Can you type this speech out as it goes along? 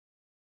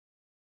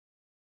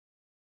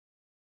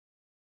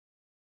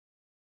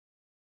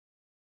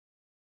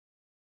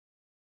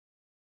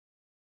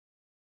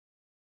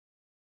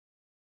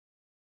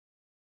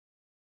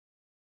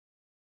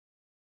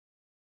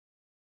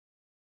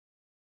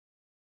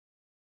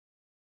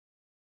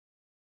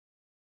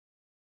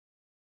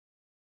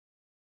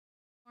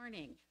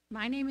Morning.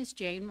 My name is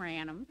Jane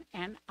Ranham,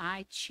 and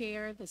I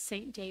chair the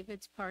St.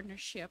 David's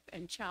Partnership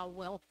and Child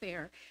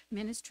Welfare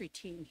Ministry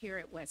team here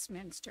at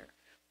Westminster.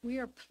 We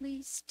are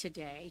pleased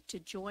today to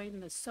join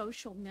the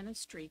social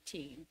ministry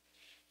team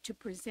to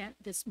present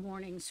this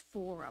morning's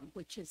forum,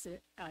 which is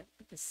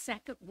the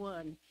second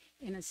one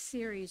in a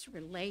series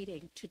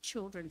relating to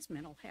children's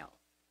mental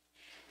health.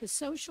 The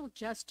Social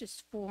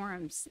Justice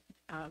Forum's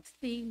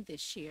theme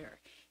this year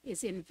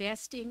is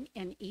investing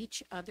in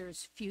each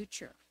other's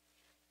future.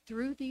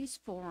 Through these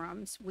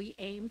forums, we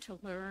aim to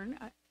learn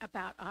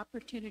about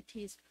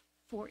opportunities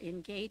for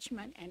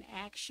engagement and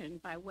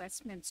action by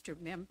Westminster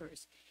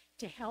members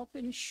to help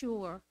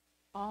ensure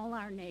all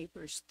our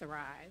neighbors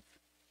thrive,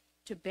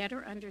 to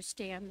better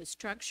understand the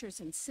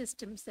structures and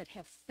systems that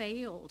have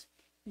failed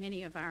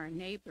many of our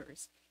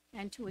neighbors,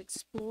 and to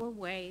explore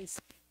ways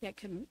that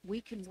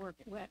we can work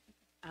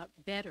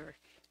better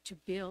to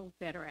build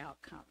better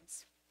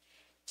outcomes.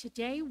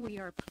 Today, we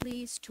are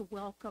pleased to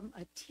welcome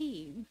a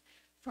team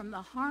from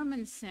the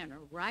Harman Center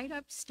right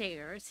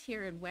upstairs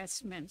here in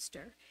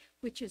Westminster,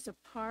 which is a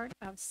part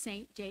of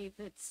St.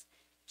 David's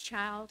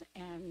Child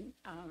and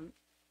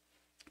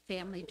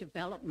Family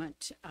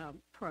Development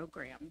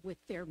program, with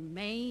their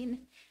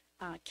main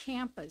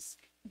campus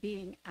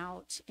being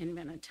out in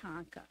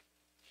Minneapolis.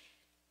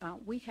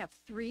 We have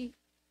three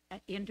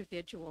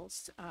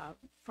individuals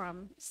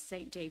from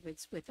St.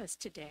 David's with us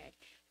today.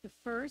 The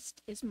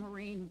first is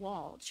Maureen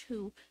Walsh,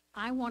 who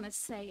I want to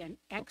say an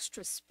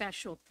extra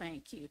special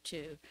thank you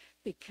to,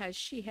 because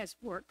she has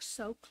worked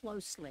so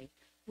closely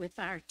with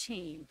our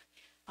team,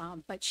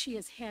 but she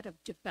is head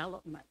of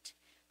development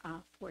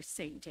for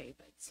St.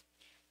 David's.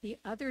 The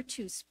other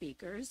two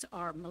speakers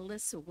are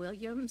Melissa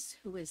Williams,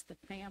 who is the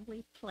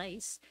Family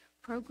Place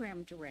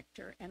Program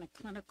Director and a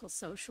clinical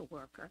social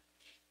worker,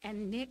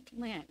 and Nick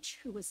Lynch,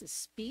 who is a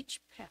speech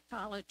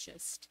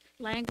pathologist,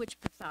 language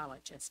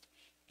pathologist,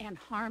 and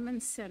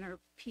Harman Center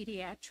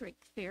pediatric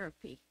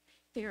therapy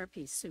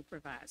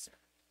supervisor.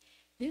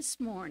 This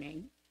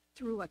morning,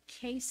 through a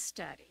case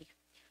study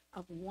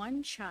of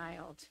one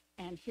child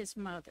and his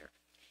mother,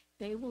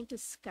 they will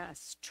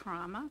discuss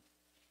trauma,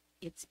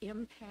 its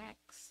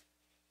impacts,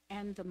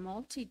 and the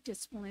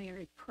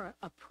multidisciplinary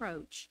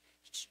approach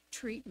to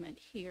treatment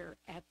here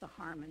at the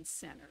Harman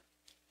Center.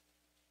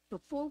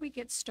 Before we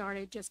get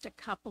started, just a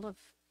couple of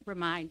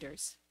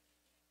reminders.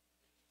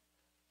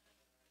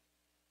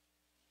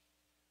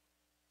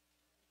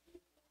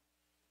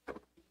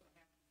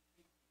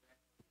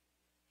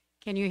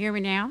 Can you hear me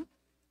now?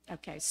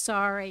 Okay,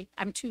 sorry,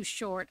 I'm too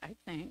short, I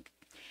think.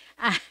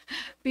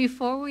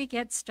 Before we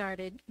get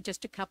started,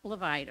 just a couple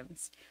of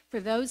items. For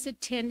those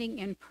attending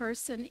in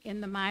person in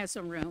the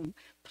Misa room,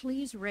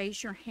 please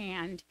raise your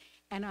hand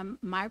and a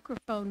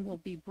microphone will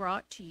be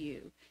brought to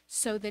you,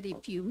 so that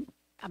if you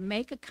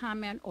make a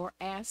comment or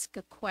ask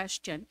a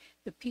question,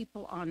 the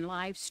people on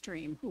live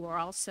stream who are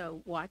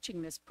also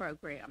watching this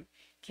program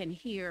can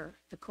hear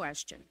the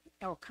question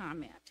or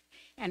comment.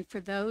 And for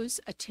those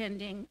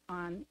attending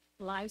on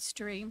live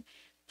stream,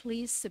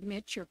 please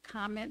submit your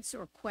comments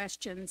or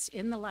questions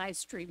in the live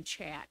stream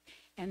chat,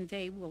 and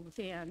they will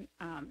then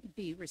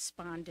be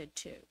responded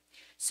to.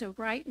 So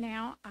right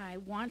now, I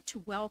want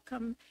to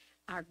welcome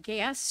our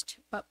guest,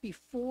 but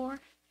before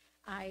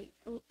I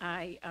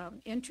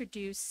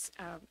introduce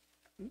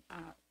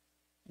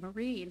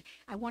Maureen,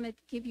 I want to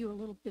give you a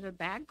little bit of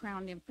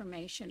background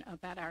information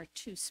about our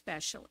two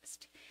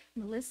specialists.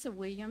 Melissa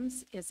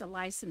Williams is a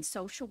licensed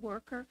social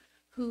worker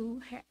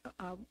who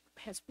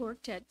has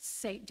worked at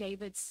St.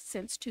 David's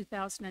since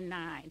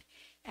 2009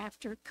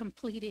 after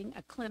completing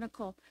a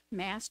clinical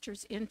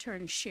master's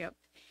internship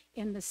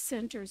in the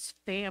center's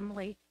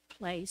Family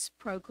Place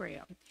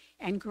program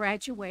and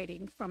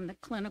graduating from the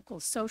clinical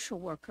social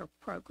worker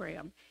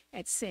program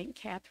at St.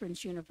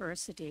 Catherine's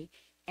University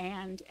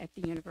and at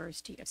the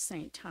University of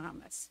St.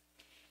 Thomas.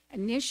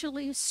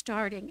 Initially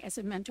starting as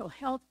a mental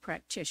health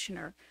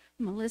practitioner,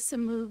 Melissa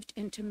moved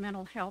into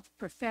mental health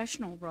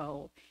professional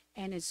role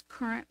and is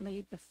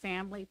currently the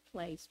Family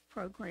Place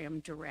Program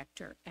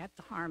Director at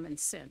the Harman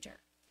Center.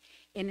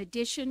 In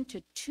addition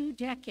to 2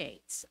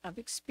 decades of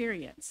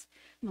experience,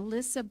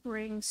 Melissa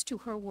brings to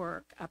her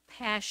work a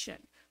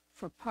passion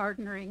for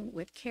partnering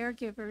with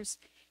caregivers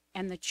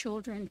and the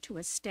children to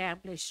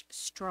establish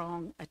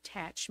strong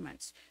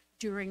attachments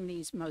during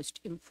these most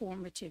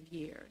informative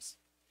years.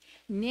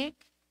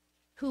 Nick,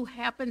 who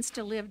happens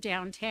to live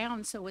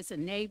downtown, so is a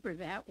neighbor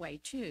that way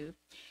too,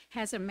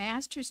 has a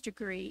master's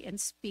degree in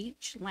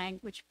speech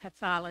language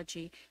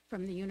pathology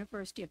from the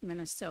University of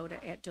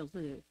Minnesota at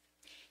Duluth.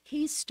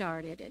 He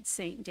started at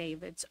St.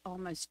 David's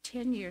almost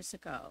 10 years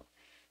ago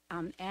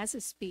as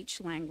a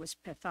speech language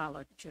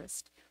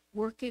pathologist,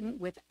 working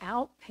with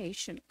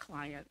outpatient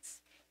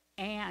clients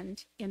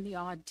and in the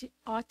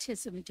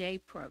Autism Day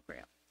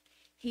program.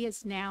 He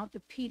is now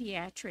the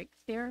pediatric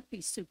therapy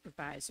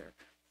supervisor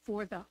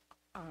for the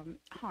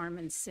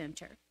Harman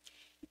Center.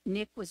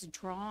 Nick was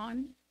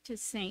drawn to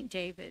St.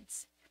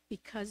 David's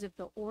because of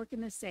the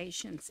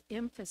organization's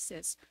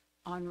emphasis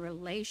on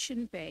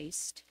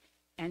relation-based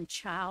and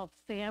child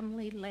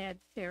family-led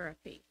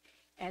therapy,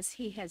 as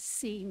he has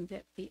seen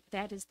that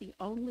that is the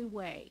only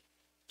way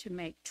to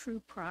make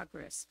true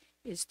progress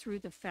is through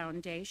the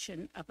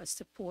foundation of a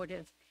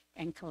supportive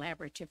and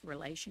collaborative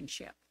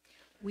relationship.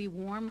 We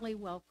warmly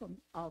welcome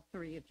all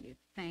three of you.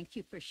 Thank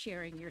you for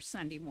sharing your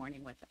Sunday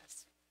morning with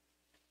us.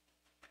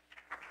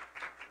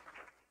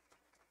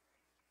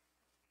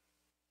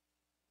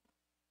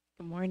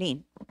 Good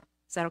morning.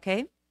 Is that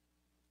okay?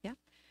 Yeah.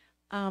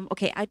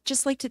 Okay, I'd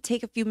just like to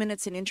take a few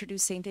minutes and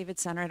introduce St.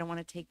 David's Center. I don't want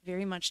to take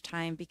very much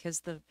time because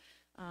the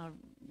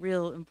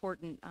real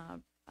important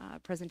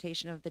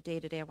presentation of the day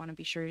today, I want to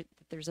be sure that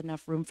there's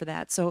enough room for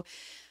that. So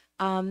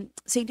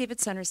St.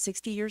 David's Center is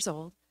 60 years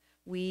old.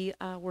 We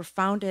were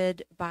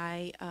founded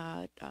by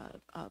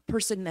a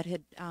person that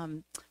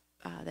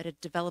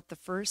had developed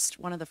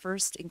one of the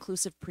first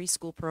inclusive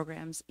preschool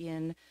programs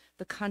in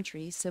the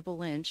country, Sybil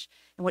Lynch.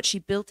 And what she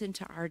built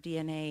into our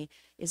DNA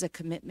is a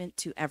commitment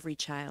to every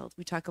child.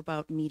 We talk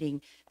about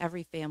meeting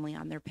every family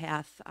on their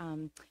path,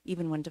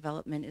 even when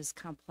development is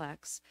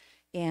complex.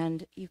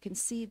 And you can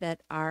see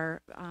that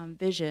our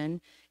vision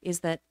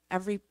is that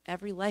every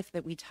life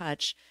that we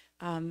touch,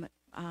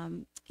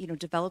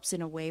 develops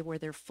in a way where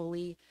they're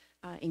fully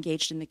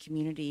engaged in the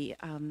community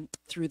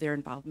through their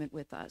involvement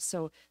with us.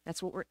 So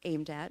that's what we're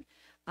aimed at.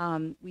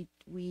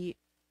 We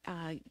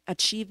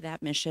achieve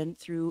that mission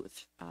through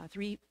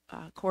three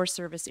core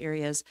service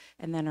areas,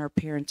 and then our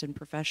parent and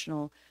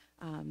professional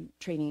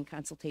training and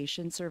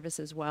consultation service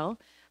as well.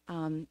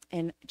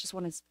 And just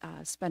want to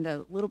spend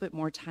a little bit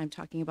more time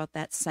talking about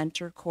that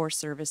center core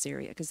service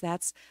area, because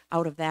that's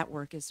out of that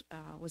work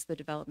was the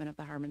development of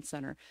the Harman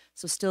Center.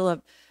 So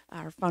still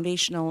our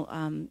foundational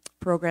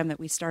program that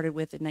we started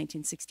with in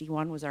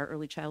 1961 was our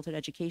early childhood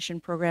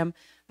education program.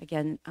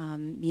 Again,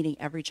 meeting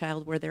every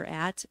child where they're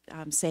at,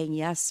 saying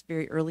yes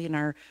very early in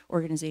our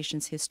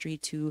organization's history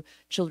to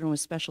children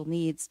with special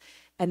needs.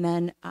 And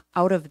then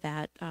out of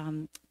that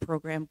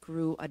program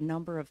grew a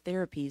number of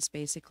therapies,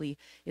 basically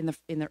in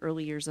the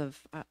early years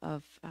of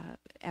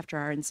after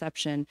our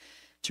inception,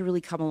 to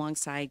really come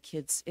alongside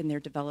kids in their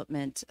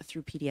development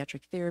through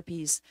pediatric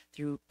therapies,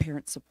 through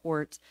parent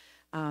support,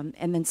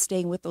 and then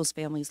staying with those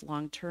families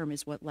long term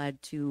is what led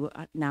to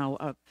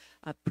now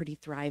a pretty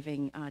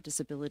thriving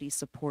disability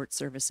support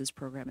services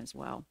program as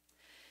well.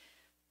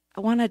 I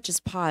want to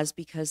just pause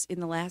because in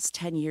the last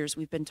 10 years,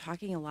 we've been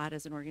talking a lot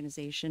as an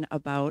organization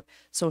about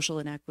social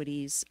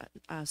inequities,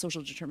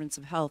 social determinants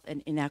of health,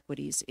 and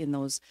inequities in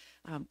those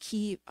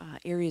key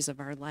areas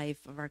of our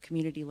life, of our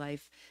community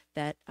life,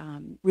 that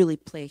really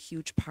play a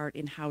huge part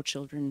in how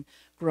children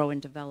grow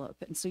and develop.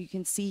 And so you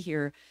can see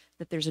here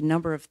that there's a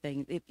number of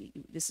things.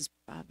 This is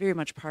very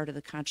much part of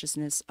the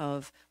consciousness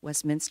of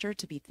Westminster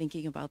to be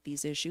thinking about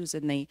these issues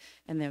and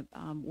the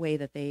way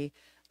that they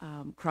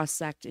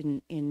cross-sect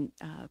in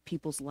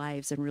people's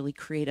lives and really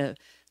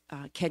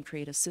can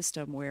create a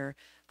system where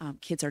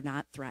kids are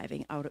not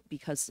thriving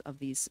because of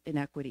these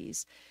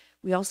inequities.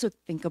 We also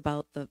think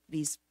about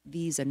these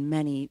and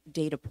many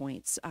data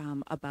points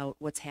about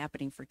what's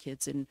happening for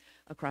kids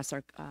across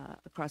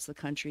the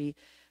country,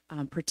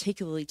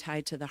 particularly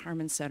tied to the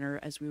Harman Center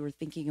as we were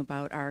thinking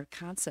about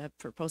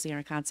proposing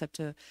our concept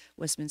to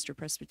Westminster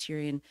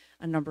Presbyterian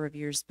a number of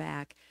years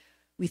back.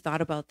 We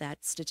thought about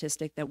that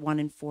statistic that 1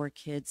 in 4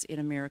 kids in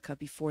America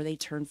before they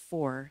turn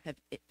 4 have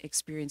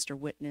experienced or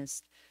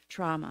witnessed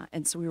trauma.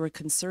 And so we were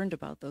concerned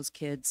about those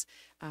kids,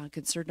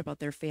 concerned about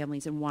their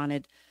families, and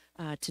wanted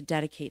to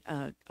dedicate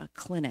a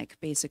clinic,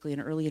 basically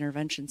an early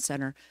intervention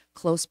center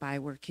close by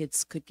where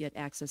kids could get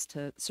access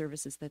to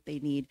services that they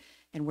need,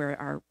 and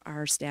where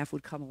our staff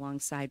would come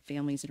alongside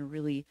families in a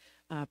really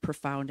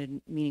profound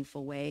and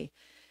meaningful way.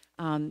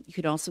 You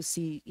could also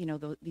see,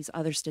 these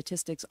other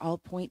statistics all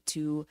point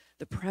to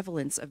the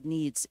prevalence of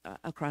needs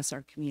across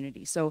our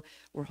community. So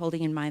we're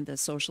holding in mind the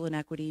social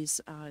inequities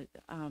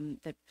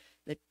that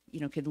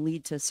can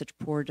lead to such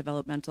poor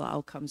developmental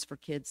outcomes for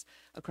kids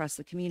across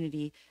the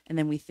community. And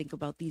then we think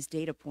about these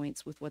data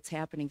points with what's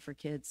happening for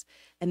kids.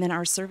 And then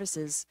our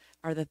services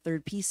are the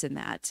third piece in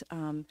that.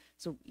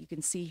 So you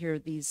can see here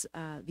these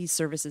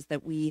services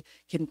that we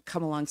can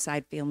come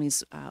alongside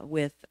families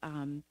with.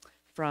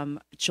 From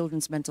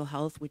children's mental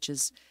health, which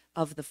is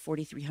of the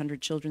 4,300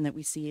 children that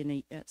we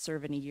see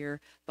serve in a year,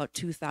 about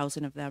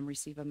 2,000 of them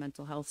receive a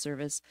mental health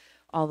service,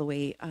 all the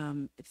way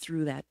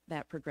through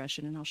that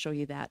progression. And I'll show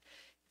you that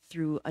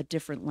through a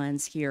different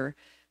lens here.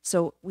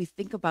 So we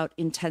think about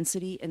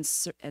intensity and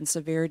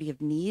severity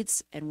of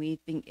needs, and we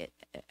think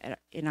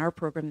in our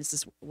program, this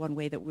is one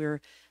way that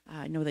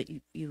I know that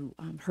you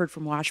heard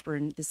from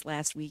Washburn this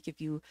last week.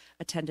 If you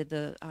attended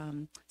the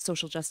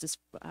Social Justice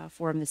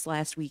Forum this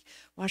last week,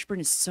 Washburn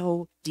is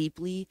so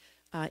deeply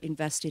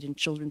invested in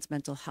children's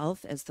mental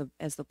health as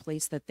the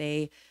place that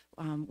they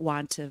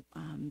want to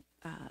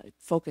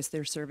focus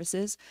their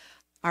services.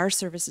 Our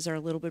services are a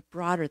little bit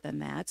broader than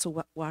that.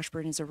 So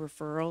Washburn is a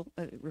referral,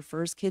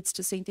 refers kids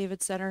to St.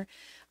 David's Center,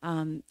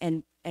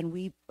 and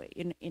we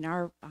in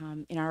our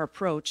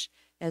approach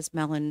as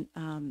Melon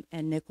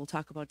and Nick will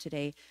talk about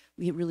today,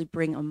 we really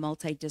bring a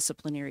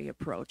multidisciplinary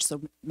approach.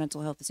 So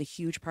mental health is a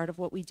huge part of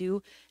what we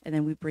do, and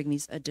then we bring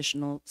these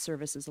additional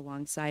services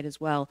alongside as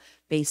well,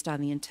 based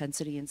on the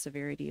intensity and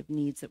severity of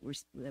needs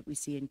that we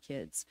see in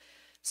kids.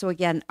 So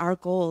again, our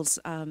goals,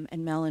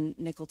 and Mel and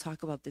Nick will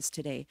talk about this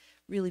today,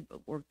 really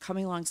we're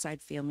coming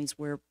alongside families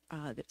where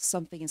that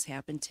something has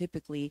happened,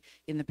 typically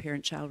in the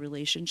parent-child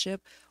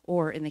relationship,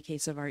 or in the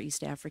case of our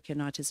East African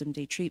Autism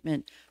Day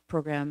Treatment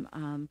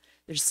Program,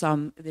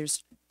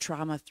 there's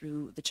trauma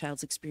through the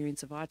child's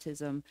experience of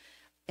autism.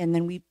 And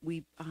then we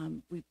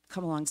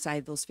come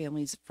alongside those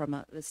families from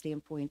the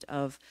standpoint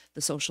of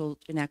the social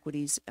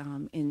inequities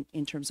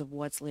in terms of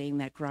what's laying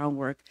that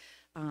groundwork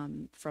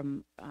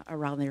from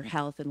around their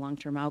health and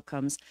long-term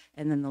outcomes,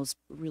 and then those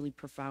really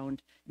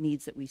profound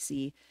needs that we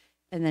see,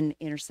 and then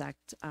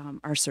intersect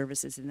our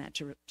services in that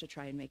to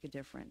try and make a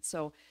difference.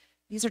 So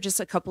these are just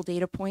a couple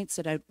data points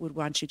that I would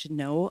want you to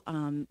know.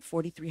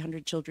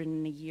 4,300 children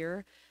in a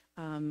year,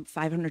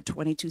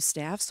 522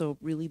 staff, so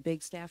really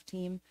big staff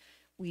team.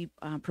 We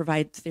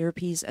provide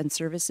therapies and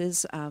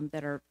services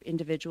that are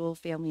individual,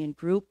 family, and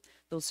group.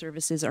 Those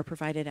services are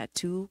provided at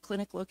 2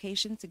 clinic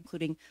locations,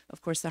 including, of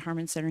course, the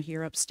Harman Center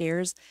here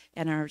upstairs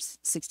and our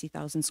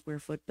 60,000 square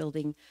foot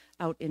building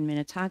out in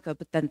Minnetonka,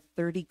 but then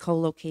 30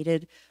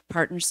 co-located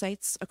partner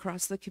sites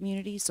across the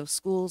community, so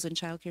schools and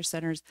childcare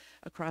centers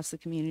across the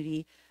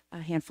community,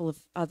 a handful of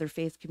other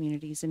faith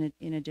communities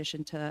in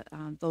addition to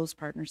those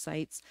partner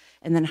sites,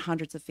 and then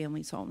hundreds of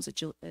families' homes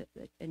that you'll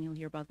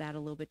hear about that a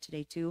little bit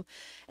today too.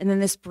 And then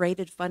this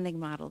braided funding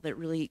model that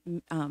really,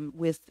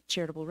 with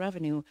charitable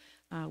revenue,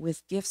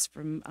 with gifts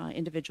from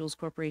individuals,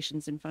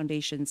 corporations, and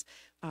foundations,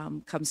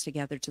 comes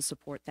together to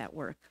support that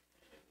work.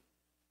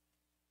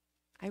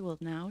 I will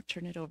now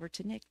turn it over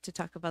to Nick to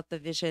talk about the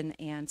vision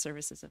and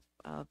services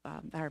of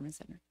the Harman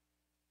Center.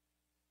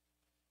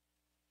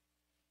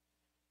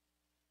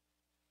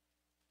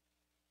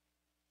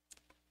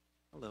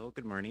 Hello,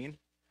 good morning.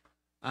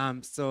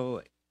 Harman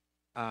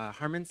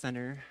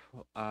Center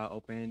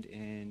opened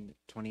in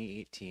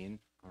 2018.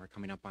 We're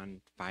coming up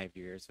on 5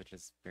 years, which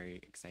is very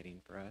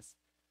exciting for us.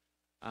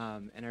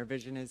 And our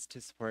vision is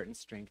to support and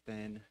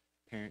strengthen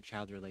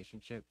parent-child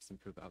relationships,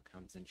 improve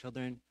outcomes in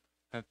children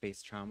who have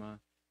faced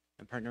trauma,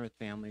 and partner with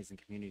families and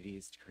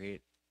communities to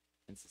create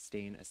and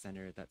sustain a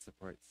center that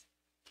supports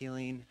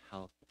healing,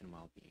 health, and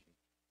well-being.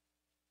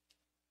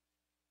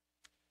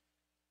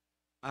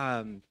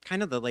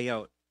 Kind of the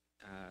layout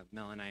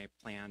Mel and I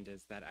planned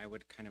is that I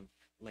would kind of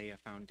lay a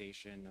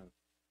foundation of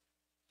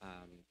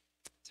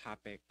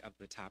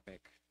the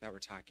topic that we're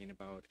talking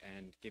about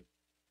and give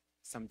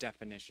some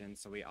definition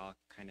so we all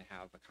kind of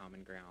have a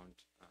common ground.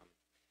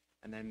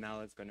 And then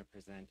Mel is going to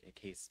present a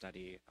case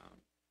study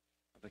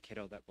of a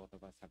kiddo that both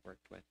of us have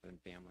worked with and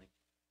family.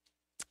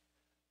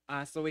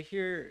 So we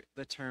hear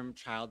the term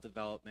child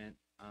development,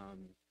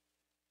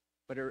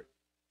 but it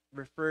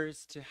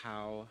refers to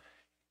how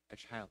a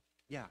child,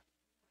 yeah.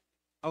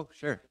 Oh,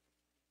 sure.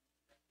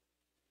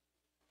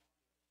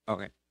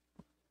 Okay.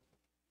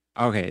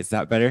 Okay, is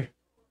that better?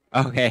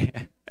 Okay.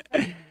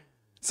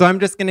 So I'm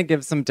just going to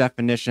give some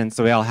definitions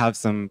so we all have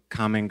some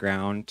common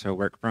ground to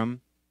work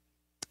from.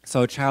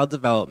 So child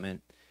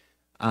development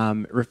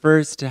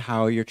refers to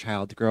how your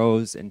child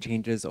grows and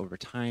changes over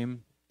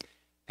time.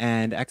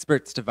 And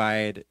experts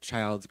divide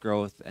child's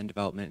growth and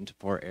development into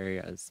 4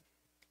 areas.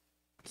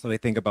 So they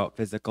think about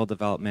physical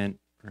development,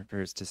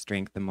 refers to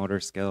strength and motor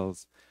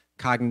skills.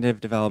 Cognitive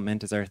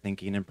development is our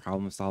thinking and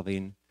problem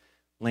solving.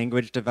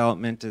 Language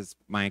development is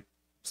my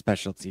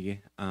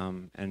specialty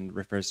and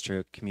refers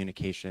to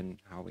communication,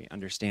 how we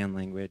understand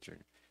language or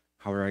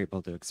how we're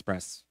able to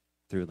express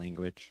through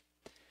language.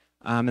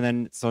 And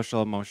then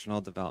social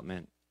emotional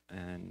development,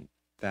 and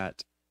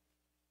that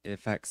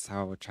affects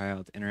how a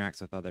child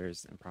interacts with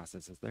others and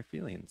processes their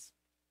feelings.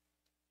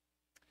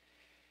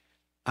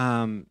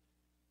 And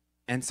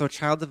so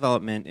child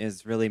development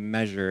is really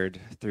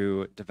measured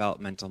through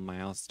developmental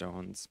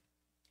milestones.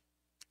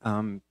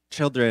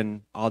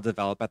 Children all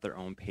develop at their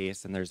own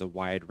pace, and there's a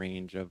wide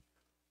range of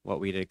what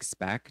we'd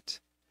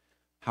expect.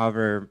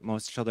 However,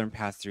 most children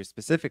pass through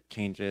specific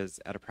changes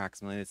at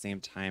approximately the same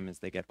time as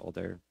they get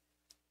older.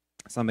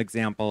 Some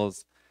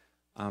examples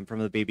from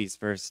the baby's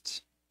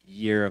first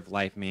year of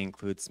life may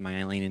include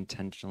smiling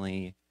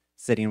intentionally,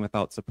 sitting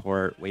without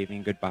support,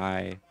 waving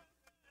goodbye.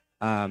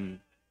 When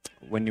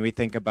we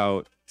think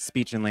about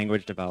speech and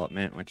language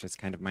development, which is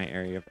kind of my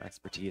area of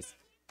expertise,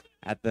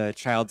 at the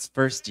child's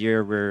first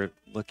year, we're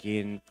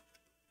looking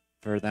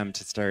for them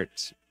to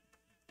start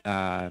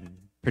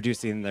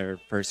producing their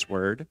first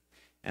word.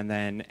 And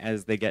then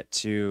as they get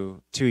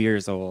to 2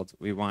 years old,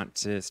 we want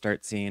to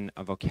start seeing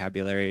a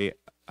vocabulary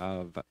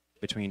of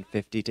between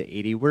 50 to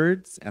 80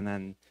 words. And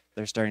then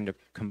they're starting to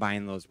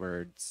combine those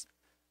words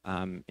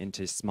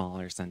into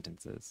smaller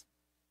sentences.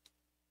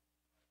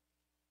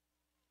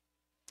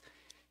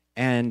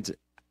 And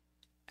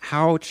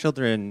how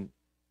children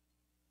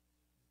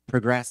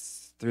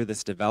progress through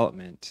this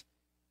development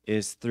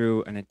is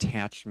through an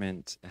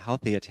attachment, a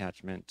healthy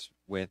attachment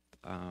with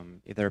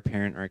either a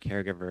parent or a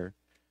caregiver.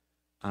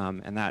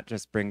 And that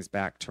just brings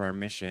back to our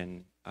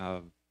mission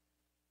of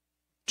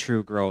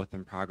true growth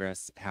and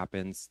progress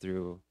happens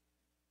through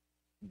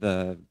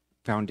the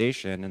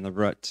foundation and the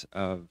root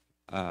of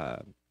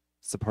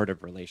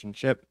supportive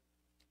relationship.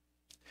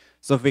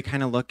 So if we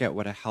kind of look at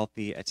what a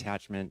healthy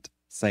attachment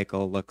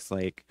cycle looks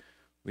like,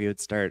 we would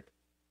start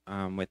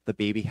with the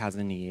baby has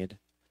a need,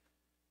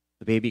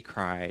 the baby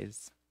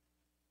cries,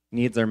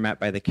 needs are met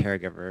by the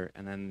caregiver,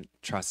 and then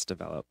trust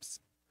develops.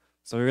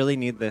 So we really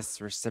need this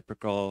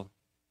reciprocal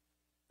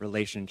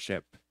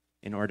relationship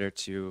in order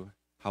to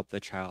help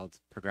the child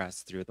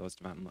progress through those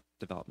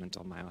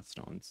developmental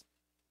milestones.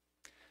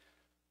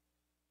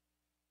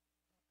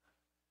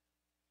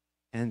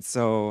 And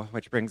so,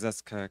 which brings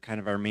us to kind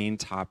of our main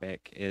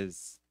topic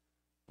is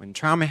when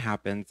trauma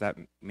happens, that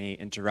may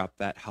interrupt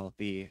that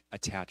healthy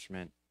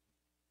attachment.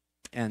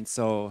 And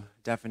so,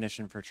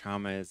 definition for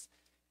trauma is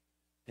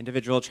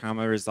individual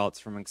trauma results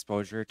from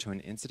exposure to an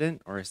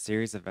incident or a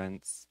series of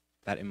events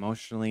that are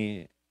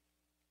emotionally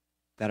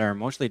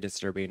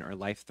disturbing or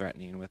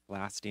life-threatening with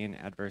lasting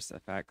adverse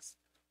effects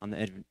on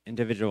the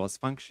individual's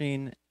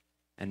functioning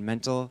and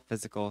mental,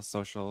 physical,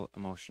 social,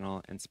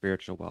 emotional, and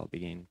spiritual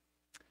well-being.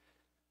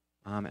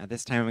 At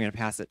this time, I'm going to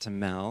pass it to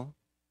Mel.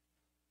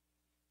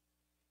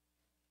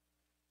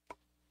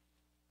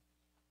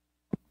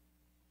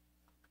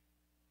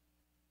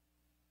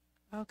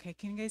 Okay,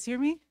 can you guys hear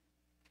me?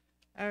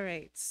 All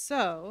right,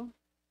 so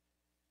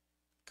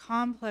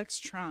complex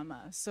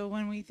trauma. So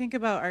when we think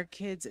about our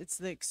kids, it's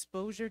the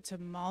exposure to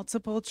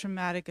multiple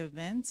traumatic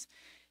events,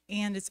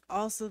 and it's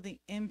also the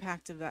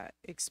impact of that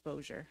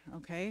exposure,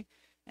 okay?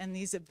 And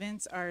these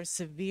events are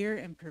severe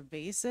and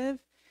pervasive,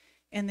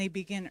 and they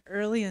begin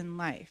early in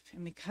life.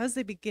 And because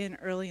they begin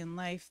early in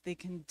life, they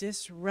can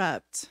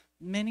disrupt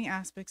many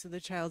aspects of the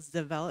child's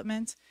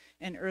development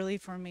and early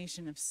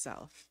formation of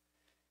self.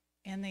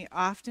 And they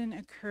often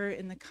occur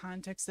in the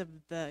context of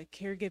the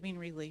caregiving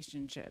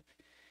relationship.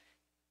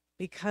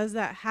 Because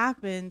that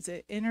happens,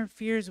 it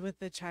interferes with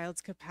the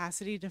child's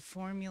capacity to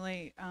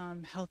formulate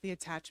healthy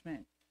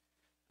attachment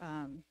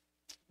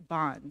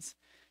bonds.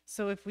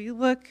 So if we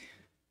look,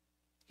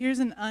 here's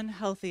an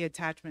unhealthy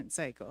attachment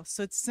cycle.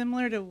 So it's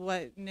similar to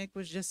what Nick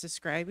was just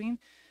describing.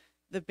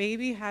 The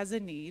baby has a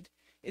need.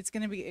 It's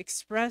going to be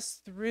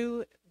expressed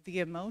through the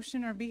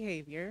emotion or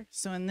behavior.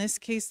 So in this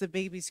case, the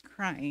baby's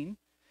crying.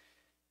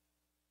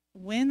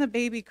 When the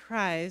baby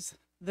cries,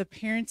 the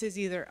parent is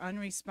either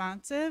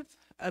unresponsive,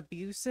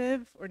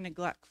 abusive, or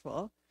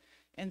neglectful.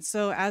 And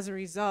so as a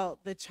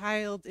result, the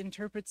child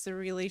interprets the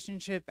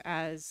relationship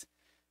as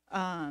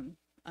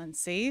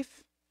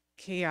unsafe,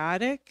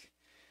 chaotic,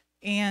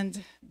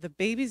 and the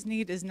baby's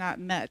need is not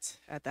met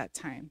at that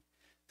time.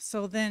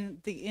 So then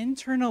the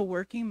internal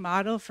working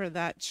model for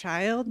that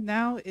child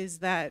now is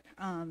that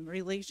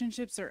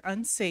relationships are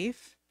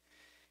unsafe,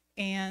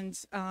 and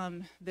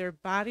their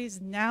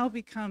bodies now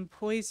become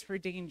poised for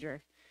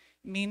danger,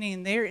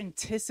 meaning they're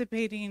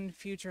anticipating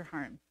future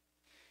harm.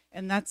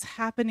 And that's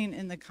happening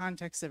in the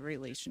context of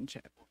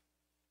relationship.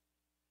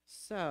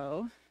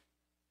 So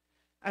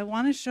I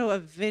want to show a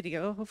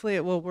video. Hopefully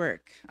it will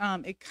work.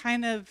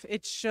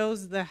 It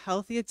shows the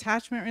healthy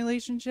attachment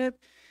relationship,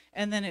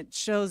 and then it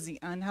shows the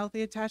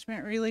unhealthy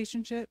attachment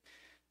relationship.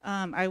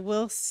 I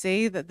will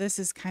say that this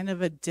is kind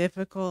of a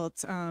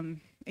difficult,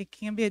 it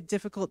can be a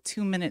difficult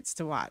 2 minutes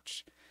to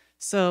watch.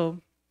 So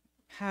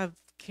have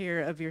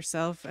care of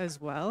yourself as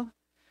well.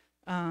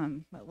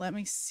 But let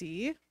me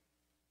see.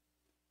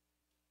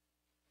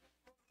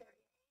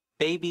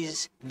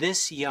 Babies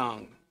this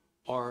young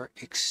are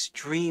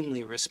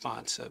extremely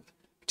responsive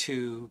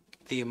to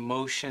the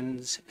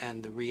emotions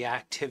and the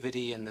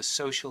reactivity and the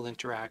social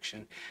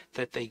interaction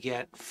that they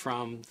get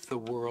from the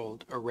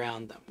world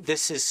around them.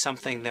 This is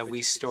something that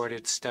we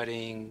started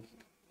studying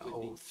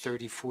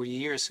 30, 40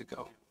 years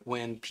ago,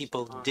 when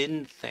people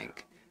didn't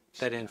think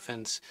that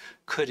infants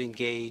could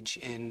engage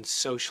in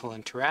social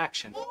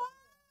interaction.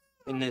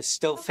 In this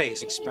still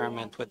face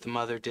experiment, what the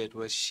mother did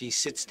was she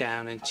sits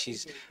down and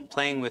she's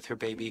playing with her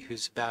baby,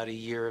 who's about a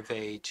year of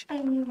age.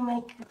 I'm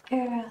like a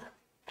girl.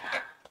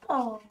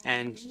 Oh.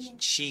 And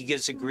she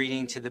gives a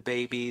greeting to the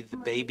baby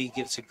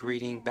gives a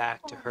greeting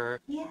back to her.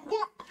 Yeah.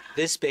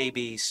 This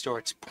baby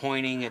starts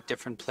pointing at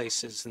different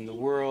places in the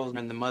world,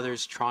 and the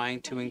mother's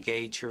trying to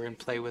engage her and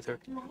play with her.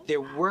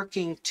 They're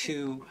working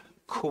to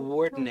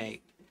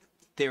coordinate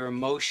their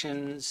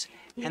emotions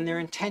and their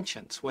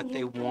intentions, what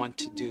they want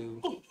to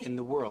do in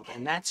the world.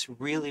 And that's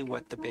really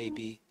what the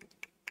baby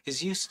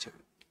is used to.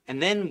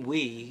 And then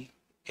we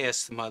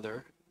ask the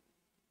mother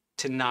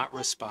to not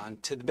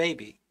respond to the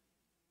baby.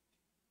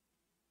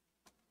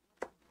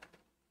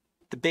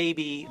 The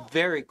baby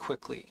very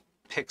quickly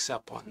picks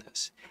up on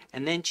this.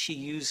 And then she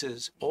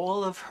uses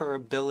all of her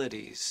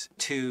abilities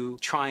to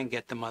try and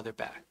get the mother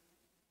back.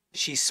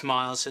 She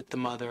smiles at the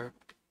mother.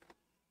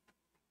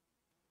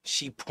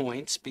 She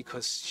points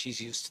because she's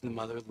used to the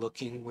mother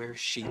looking where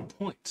she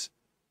points.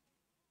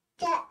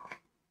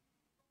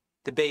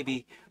 The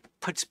baby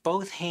puts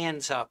both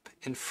hands up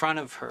in front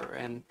of her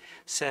and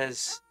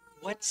says,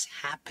 "What's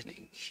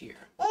happening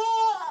here?"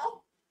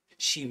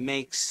 She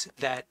makes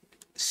that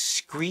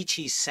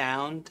screechy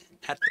sound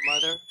at the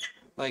mother.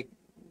 Like,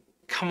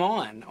 come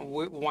on,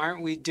 why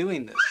aren't we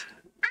doing this?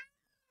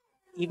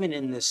 Even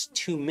in this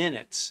 2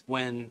 minutes,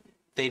 when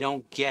they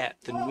don't get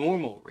the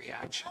normal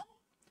reaction,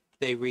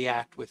 they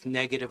react with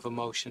negative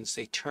emotions,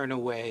 they turn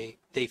away,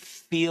 they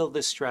feel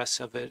the stress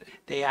of it.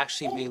 They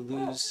actually may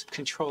lose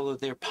control of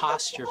their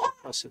posture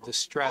because of the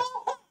stress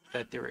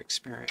that they're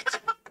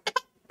experiencing.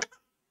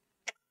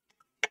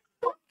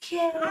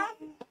 Okay.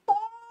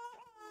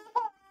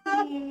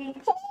 Yes.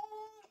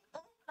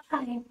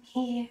 I'm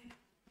here.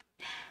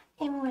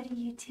 And what are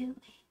you doing?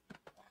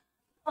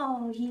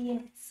 Oh,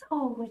 yes.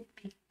 Oh, what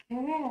a big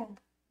girl.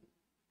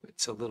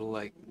 It's a little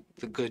like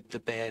the good, the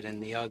bad,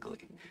 and the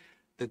ugly.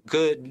 The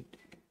good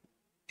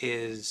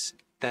is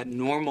that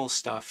normal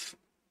stuff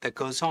that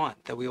goes on,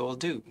 that we all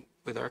do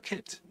with our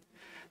kids.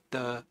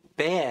 The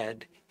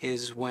bad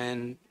is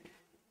when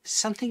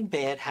something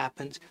bad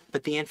happens,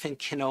 but the infant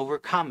can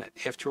overcome it.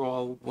 After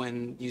all,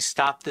 when you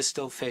stop the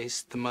still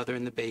face, the mother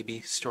and the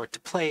baby start to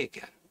play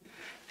again.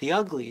 The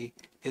ugly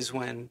is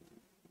when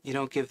you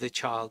don't give the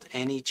child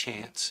any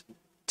chance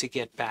to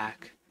get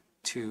back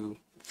to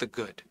the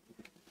good.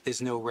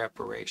 There's no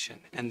reparation,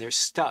 and they're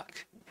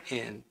stuck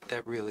in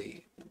that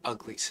really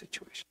ugly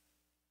situation.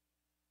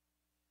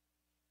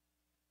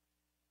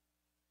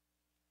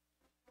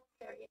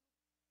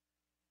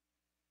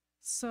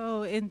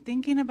 So in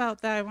thinking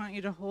about that, I want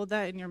you to hold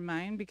that in your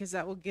mind because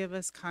that will give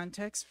us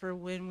context for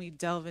when we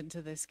delve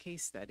into this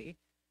case study.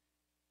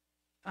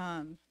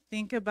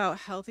 Think about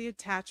healthy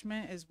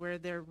attachment is where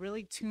they're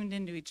really tuned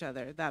into each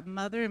other. That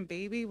mother and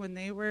baby, when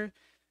they were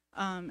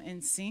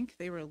in sync,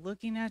 they were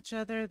looking at each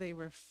other, they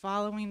were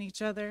following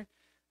each other.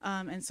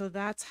 And so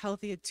that's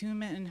healthy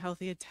attunement and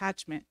healthy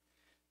attachment.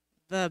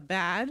 The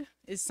bad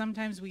is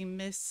sometimes we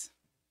miss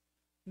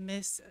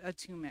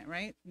attunement,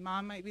 right?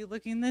 Mom might be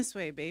looking this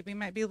way, baby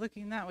might be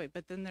looking that way,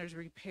 but then there's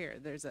repair,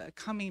 there's a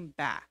coming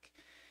back.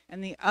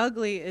 And the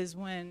ugly is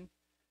when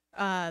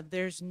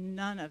there's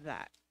none of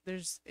that.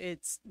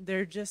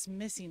 They're just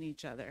missing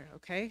each other,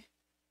 okay?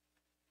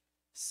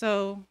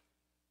 So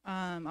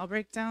I'll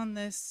break down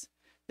this.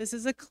 This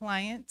is a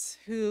client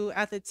who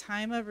at the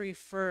time of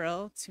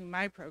referral to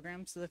my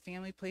program, so the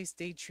Family Place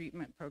Day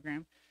Treatment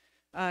Program,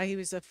 he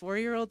was a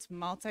 4-year-old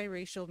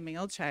multiracial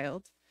male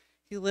child.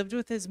 He lived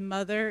with his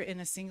mother in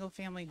a single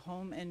family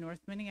home in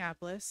North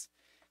Minneapolis,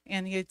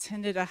 and he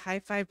attended a high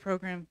five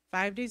program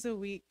 5 days a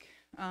week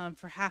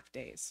for half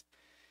days.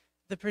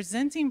 The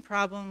presenting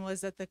problem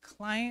was that the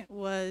client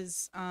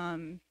was,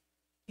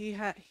 he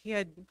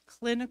had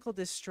clinical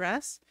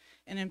distress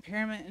and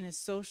impairment in his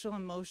social,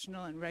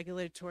 emotional, and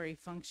regulatory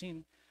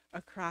functioning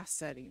across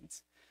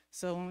settings.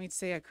 So when we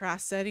say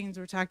across settings,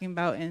 we're talking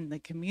about in the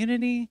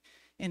community,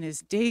 in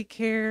his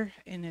daycare,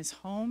 in his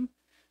home.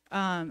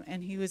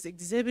 And he was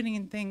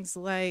exhibiting things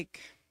like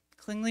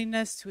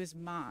clinginess to his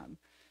mom,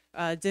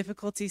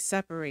 difficulty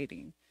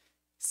separating,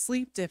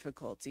 sleep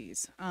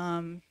difficulties.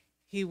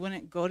 He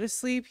wouldn't go to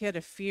sleep. He had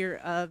a fear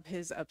of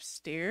his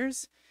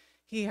upstairs.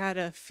 He had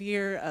a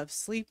fear of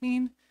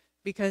sleeping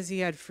because he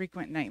had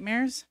frequent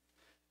nightmares.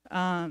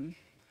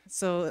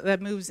 So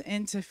that moves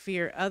into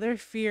fear. Other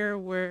fear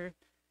where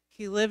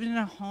he lived in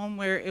a home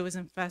where it was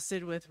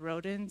infested with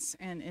rodents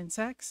and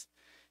insects.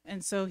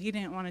 And so he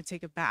didn't want to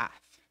take a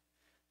bath.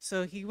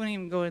 So he wouldn't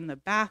even go in the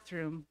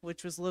bathroom,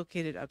 which was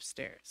located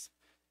upstairs.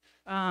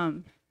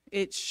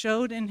 It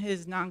showed in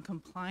his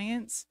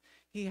noncompliance.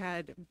 He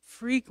had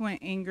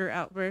frequent anger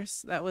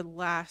outbursts that would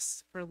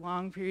last for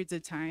long periods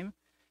of time,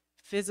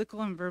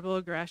 physical and verbal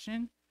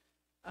aggression,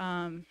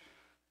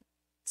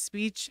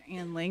 speech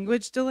and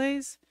language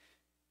delays,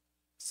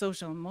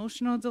 social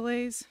emotional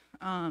delays,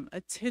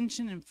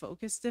 attention and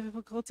focus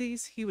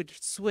difficulties. He would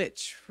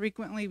switch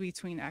frequently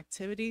between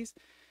activities,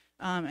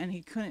 and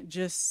he couldn't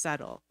just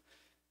settle.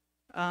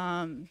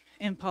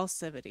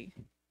 Impulsivity.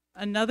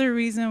 Another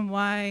reason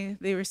why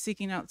they were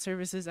seeking out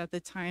services at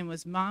the time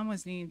was mom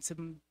was needing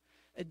some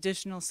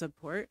additional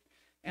support,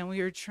 and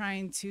we were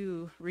trying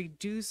to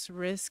reduce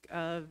risk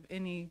of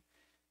any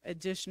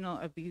additional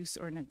abuse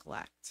or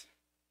neglect.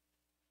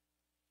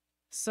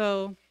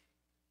 So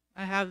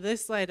I have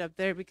this slide up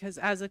there because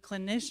as a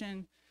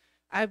clinician,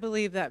 I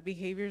believe that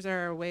behaviors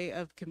are a way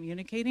of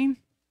communicating.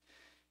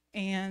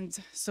 And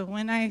so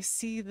when I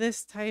see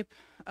this type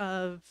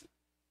of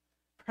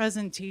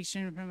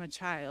presentation from a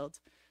child,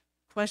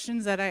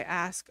 questions that I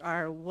ask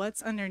are,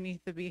 what's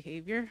underneath the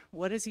behavior?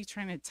 What is he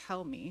trying to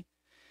tell me?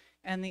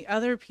 And the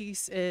other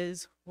piece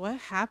is, what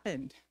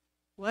happened?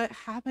 What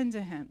happened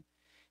to him?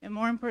 And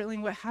more importantly,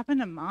 what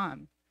happened to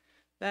mom?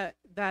 That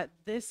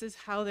this is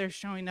how they're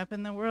showing up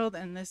in the world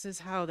and this is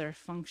how they're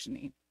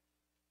functioning.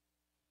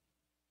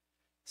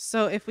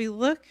 So if we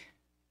look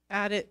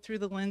at it through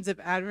the lens of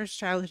adverse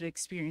childhood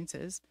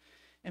experiences,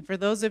 and for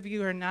those of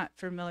you who are not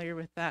familiar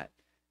with that,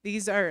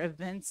 these are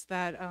events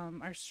that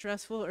are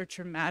stressful or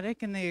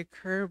traumatic and they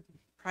occur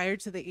prior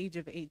to the age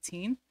of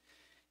 18.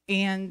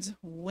 And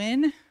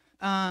when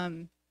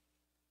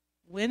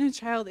a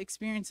child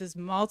experiences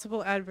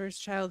multiple adverse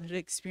childhood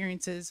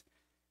experiences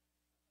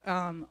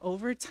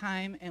over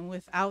time and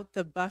without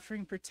the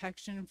buffering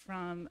protection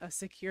from a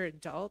secure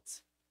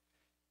adult,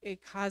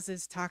 it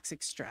causes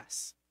toxic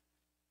stress.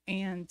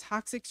 And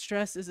toxic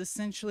stress is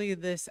essentially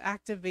this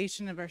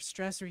activation of our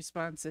stress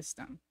response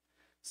system.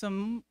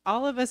 So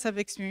all of us have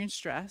experienced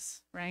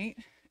stress, right?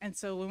 And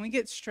so when we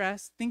get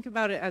stressed, think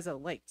about it as a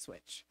light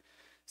switch.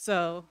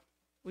 So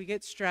we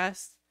get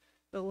stressed,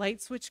 the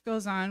light switch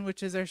goes on,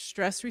 which is our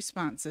stress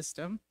response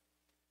system.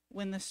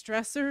 When the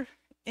stressor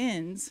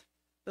ends,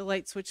 the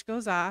light switch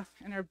goes off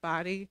and our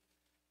body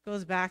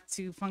goes back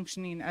to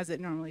functioning as it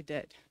normally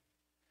did.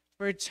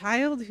 For a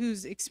child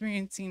who's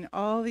experiencing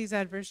all these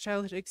adverse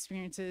childhood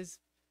experiences,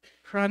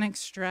 chronic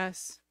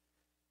stress,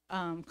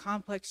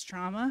 complex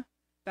trauma,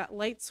 that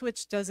light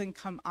switch doesn't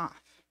come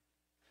off.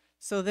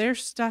 So they're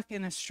stuck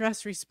in a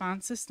stress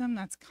response system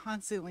that's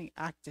constantly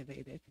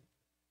activated.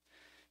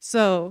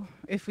 So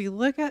if we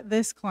look at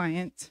this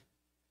client,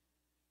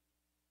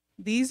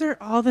 these are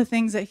all the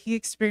things that he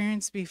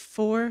experienced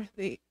before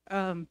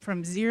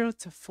from 0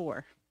 to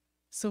 4.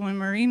 So when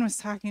Maureen was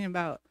talking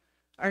about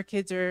our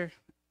kids are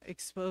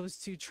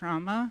exposed to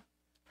trauma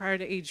prior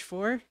to age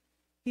 4,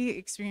 he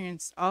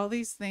experienced all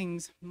these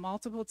things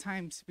multiple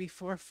times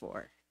before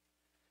 4.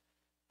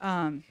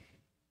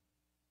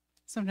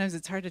 Sometimes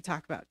it's hard to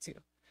talk about too.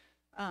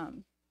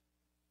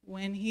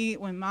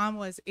 When mom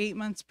was 8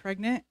 months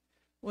pregnant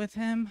with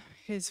him,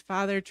 his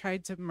father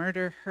tried to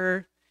murder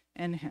her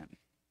and him.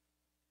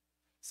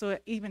 So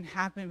it even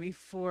happened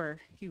before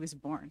he was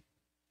born.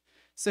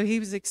 So he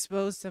was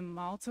exposed to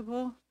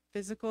multiple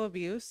physical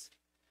abuse.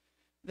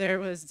 There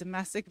was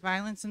domestic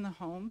violence in the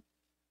home.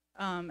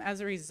 As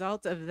a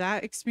result of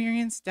that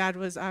experience, Dad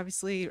was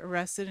obviously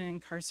arrested and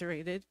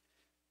incarcerated,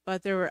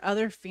 but there were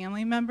other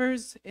family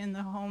members in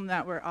the home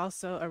that were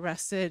also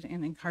arrested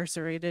and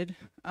incarcerated,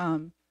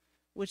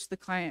 which the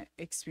client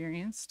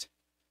experienced.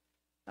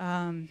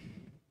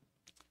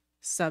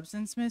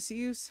 Substance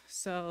misuse.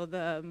 So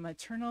the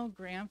maternal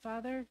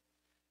grandfather,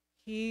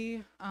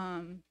 he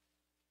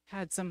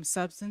had some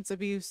substance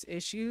abuse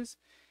issues,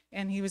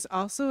 and he was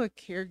also a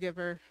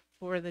caregiver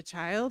for the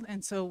child.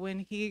 And so when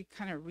he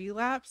kind of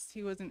relapsed,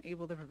 he wasn't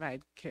able to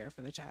provide care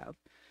for the child.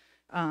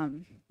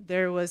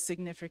 There was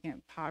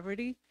significant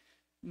poverty.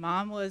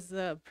 Mom was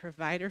the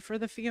provider for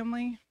the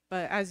family,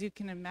 but as you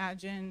can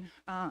imagine,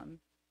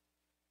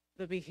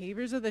 the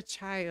behaviors of the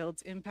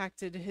child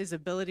impacted his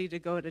ability to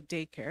go to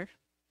daycare,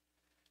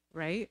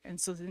 right? And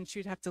so then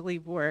she'd have to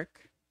leave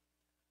work,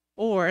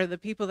 or the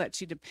people that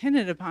she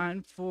depended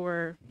upon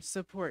for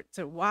support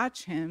to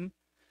watch him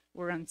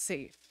were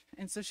unsafe.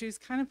 And so she was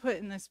kind of put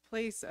in this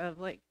place of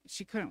like,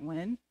 she couldn't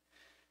win.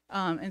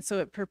 And so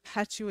it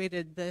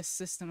perpetuated this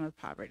system of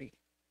poverty.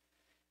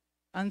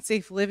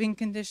 Unsafe living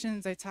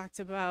conditions. I talked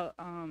about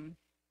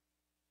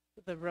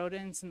the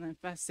rodents and the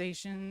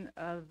infestation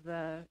of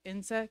the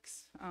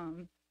insects.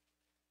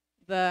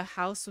 The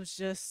house was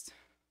just,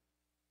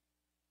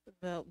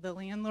 the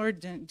landlord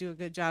didn't do a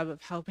good job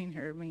of helping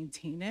her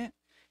maintain it.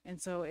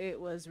 And so it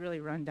was really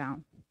run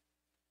down.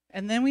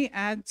 And then we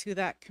add to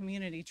that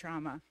community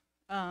trauma.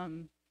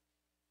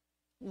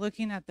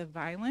 Looking at the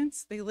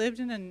violence, they lived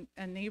in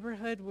a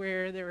neighborhood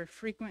where there were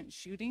frequent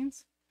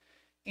shootings.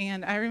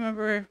 And I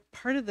remember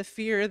part of the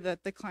fear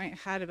that the client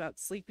had about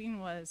sleeping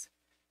was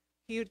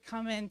he would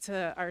come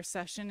into our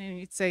session and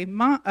he'd say,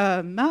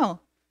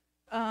 Mel,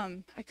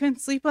 I couldn't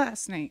sleep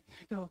last night.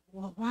 I go,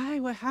 well, why?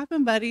 What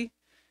happened, buddy?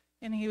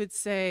 And he would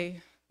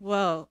say,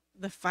 well,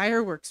 the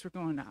fireworks were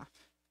going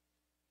off.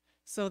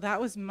 So that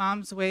was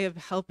mom's way of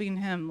helping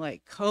him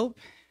like cope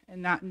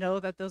and not know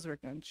that those were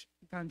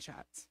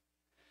gunshots.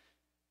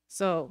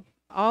 So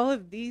all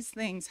of these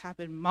things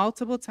happened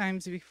multiple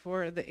times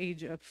before the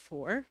age of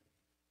 4.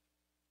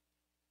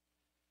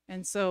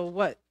 And so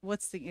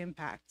what's the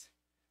impact?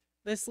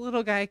 This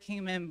little guy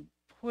came in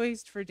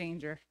poised for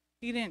danger.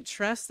 He didn't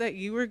trust that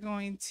you were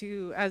going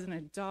to, as an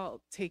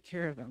adult, take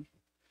care of him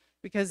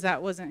because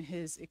that wasn't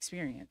his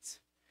experience.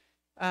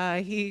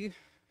 He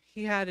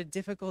had a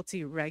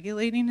difficulty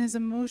regulating his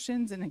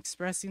emotions and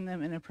expressing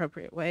them in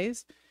appropriate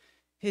ways.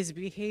 His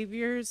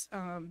behaviors,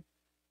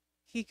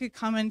 he could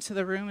come into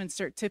the room and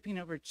start tipping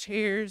over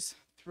chairs,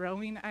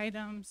 throwing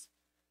items,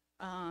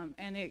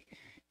 and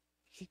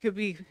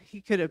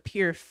he could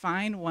appear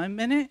fine one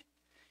minute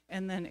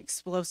and then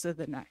explosive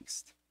the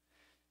next.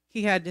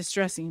 He had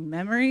distressing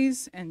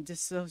memories and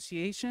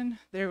dissociation.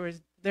 There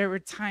were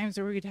times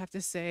where we'd have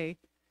to say,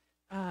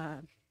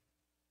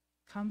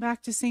 come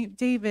back to St.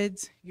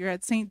 David's, you're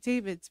at St.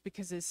 David's,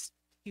 because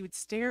he would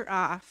stare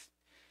off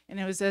and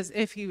it was as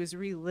if he was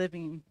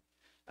reliving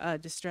a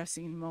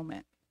distressing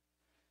moment.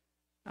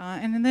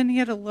 And then he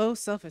had a low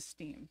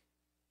self-esteem.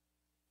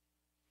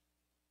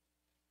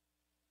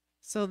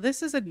 So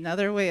this is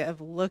another way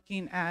of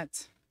looking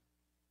at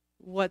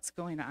what's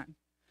going on.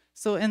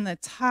 So in the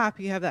top,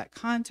 you have that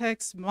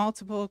context,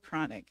 multiple,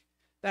 chronic.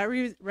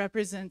 That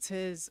represents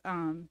his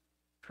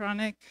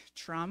chronic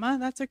trauma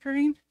that's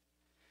occurring.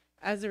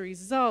 As a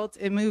result,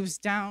 it moves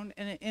down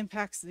and it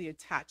impacts the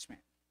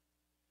attachment.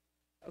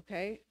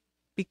 Okay?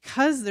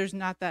 Because there's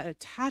not that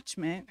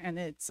attachment and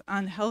it's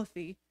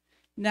unhealthy,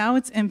 Now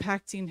it's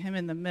impacting him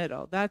in the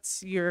middle.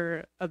 That's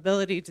your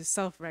ability to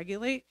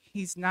self-regulate.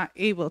 He's not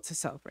able to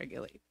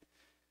self-regulate.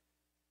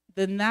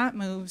 Then that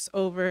moves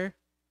over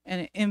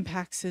and it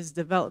impacts his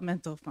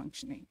developmental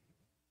functioning.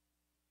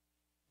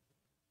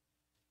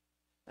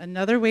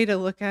 Another way to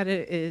look at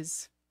it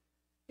is,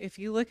 if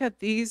you look at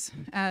these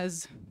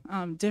as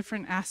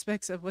different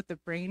aspects of what the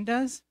brain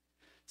does,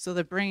 so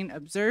the brain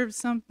observes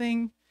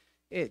something,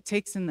 it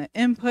takes in the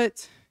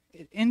input,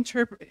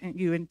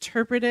 you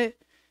interpret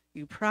it,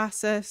 you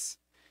process,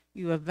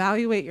 you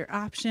evaluate your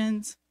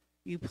options,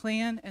 you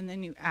plan, and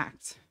then you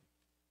act.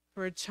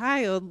 For a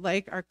child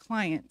like our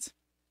client,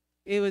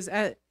 it was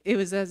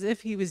as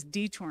if he was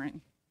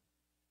detouring.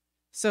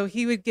 So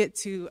he would get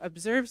to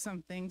observe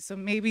something. So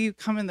maybe you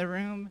come in the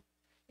room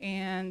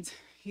and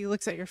he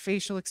looks at your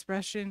facial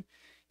expression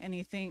and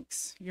he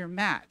thinks you're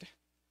mad.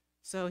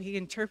 So he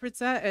interprets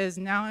that as,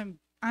 now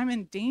I'm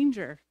in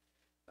danger,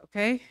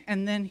 okay?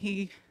 And then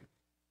he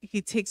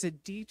takes a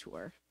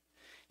detour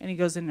and he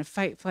goes into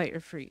fight, flight, or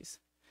freeze.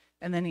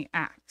 And then he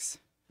acts,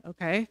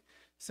 okay?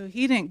 So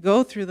he didn't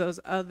go through those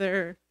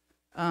other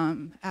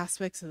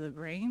aspects of the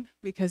brain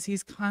because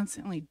he's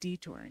constantly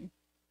detouring.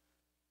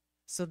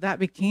 So that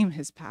became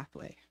his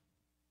pathway.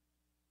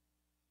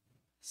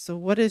 So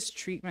what does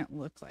treatment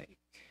look like?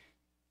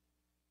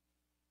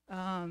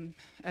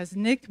 As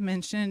Nick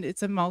mentioned,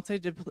 it's a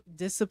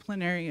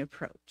multidisciplinary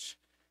approach.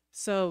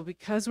 So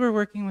because we're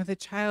working with a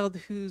child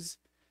whose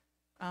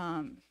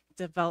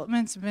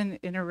development's been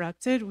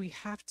interrupted, we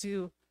have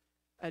to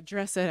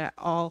address it at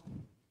all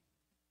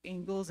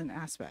angles and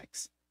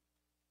aspects.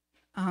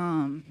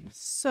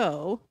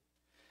 So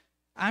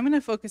I'm going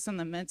to focus on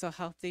the mental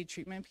health day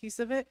treatment piece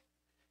of it,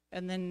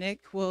 and then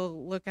Nick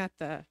will look at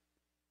the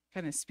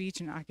kind of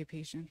speech and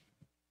occupational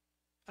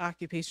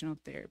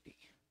therapy.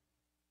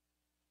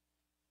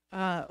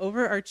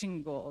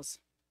 Overarching goals: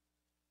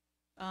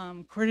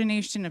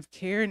 coordination of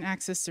care and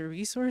access to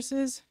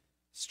resources,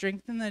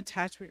 strengthen the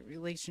attachment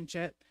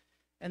relationship,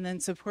 and then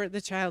support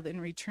the child in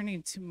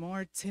returning to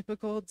more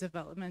typical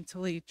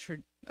developmental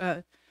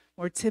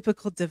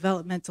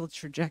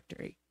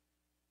trajectory.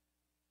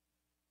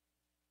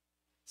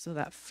 So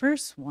that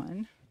first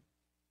one,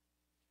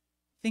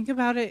 think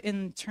about it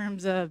in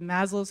terms of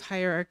Maslow's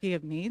hierarchy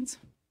of needs.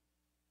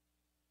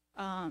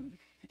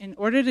 In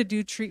order to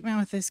do treatment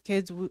with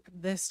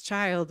this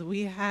child,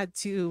 we had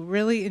to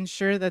really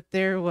ensure that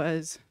there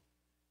was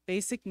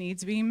basic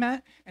needs being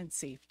met and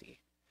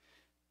safety.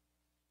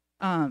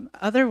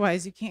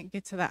 Otherwise, you can't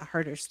get to that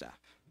harder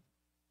stuff.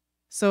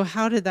 So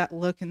how did that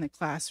look in the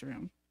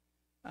classroom?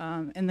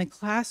 In the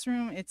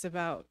classroom, it's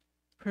about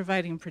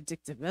providing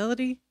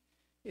predictability.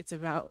 It's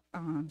about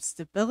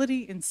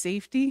stability and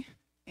safety.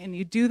 And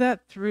you do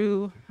that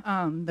through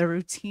the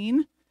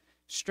routine,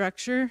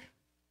 structure,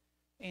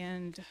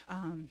 and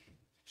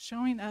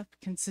showing up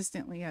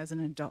consistently as an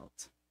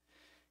adult.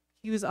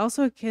 He was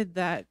also a kid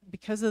that,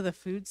 because of the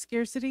food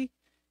scarcity,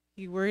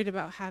 he worried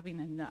about having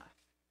enough.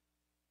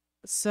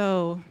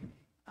 So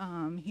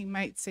he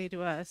might say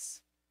to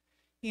us,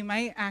 he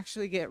might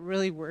actually get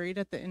really worried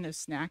at the end of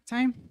snack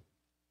time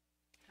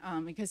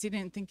because he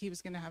didn't think he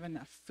was going to have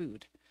enough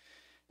food.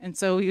 And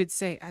so we would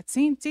say, at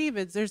St.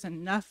 David's, there's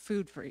enough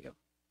food for you.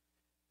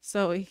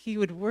 So he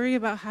would worry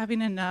about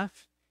having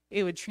enough.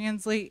 It would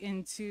translate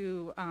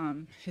into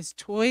his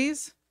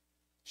toys,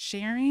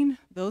 sharing,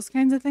 those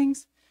kinds of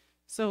things.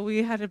 So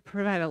we had to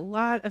provide a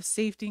lot of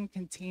safety and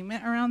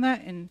containment around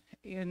that and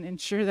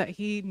ensure that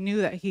he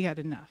knew that he had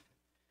enough.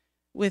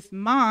 With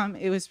mom,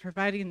 it was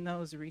providing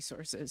those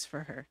resources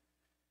for her.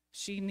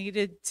 She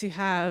needed to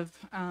have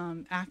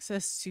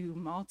access to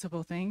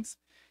multiple things,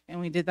 and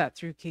we did that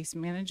through case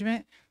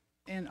management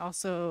and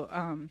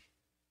also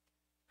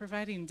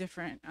providing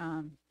different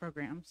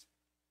programs.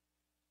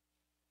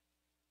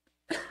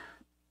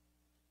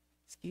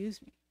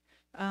 Excuse me.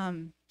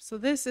 So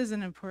this is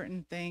an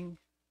important thing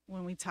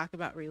when we talk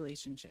about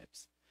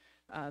relationships.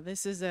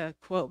 This is a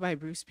quote by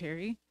Bruce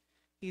Perry.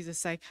 He's a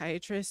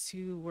psychiatrist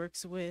who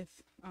works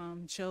with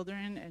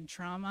children and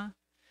trauma.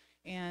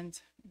 And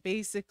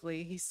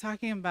basically, he's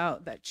talking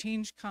about that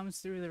change comes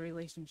through the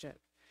relationship.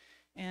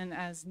 And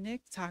as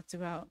Nick talked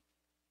about,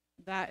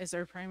 that is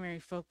our primary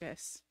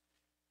focus.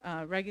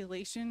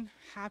 Regulation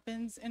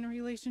happens in a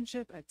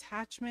relationship,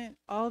 attachment,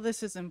 all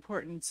this is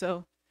important.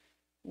 So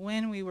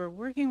when we were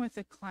working with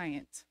a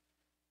client,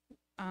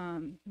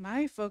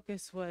 my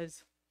focus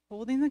was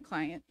holding the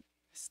client,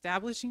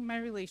 establishing my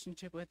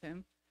relationship with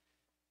him,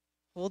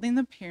 holding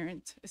the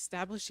parent,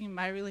 establishing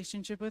my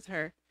relationship with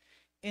her,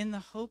 in the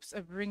hopes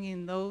of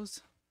bringing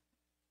those,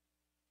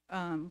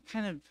 kind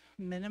of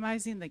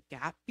minimizing the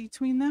gap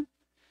between them,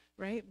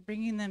 right?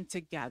 Bringing them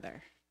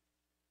together.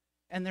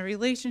 And the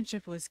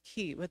relationship was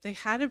key, but they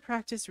had to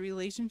practice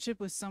relationship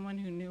with someone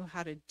who knew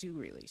how to do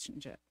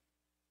relationship.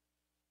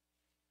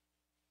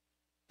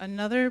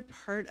 Another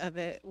part of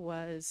it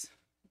was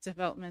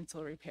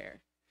developmental repair.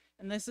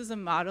 And this is a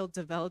model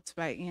developed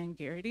by Ann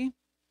Garrity.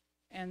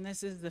 And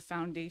this is the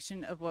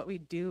foundation of what we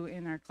do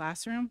in our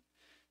classroom.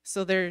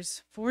 So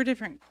there's 4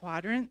 different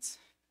quadrants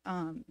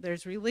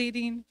There's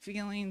relating,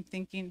 feeling,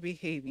 thinking,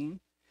 behaving.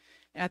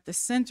 At the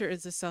center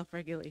is the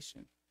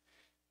self-regulation.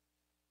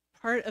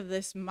 Part of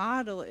this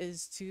model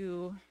is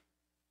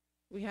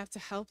we have to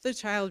help the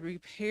child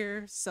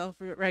repair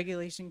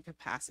self-regulation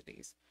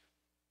capacities.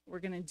 We're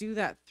going to do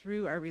that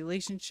through our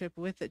relationship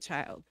with the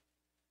child.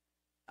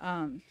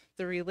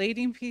 The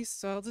relating piece,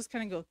 so I'll just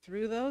kind of go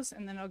through those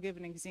and then I'll give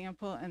an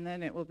example and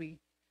then it will be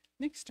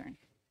Nick's turn.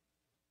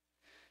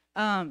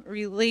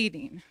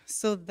 Relating,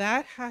 so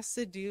that has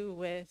to do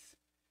with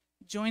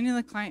joining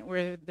the client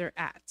where they're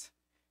at.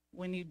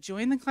 When you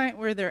join the client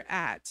where they're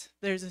at,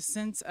 there's a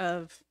sense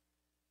of,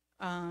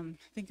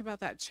 think about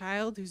that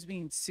child who's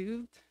being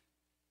soothed.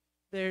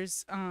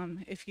 There's,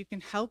 if you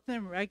can help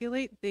them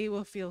regulate, they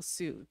will feel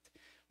soothed.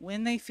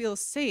 When they feel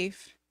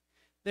safe,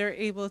 they're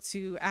able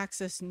to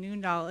access new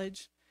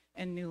knowledge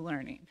and new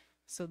learning.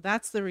 So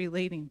that's the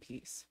relating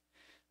piece.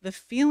 The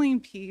feeling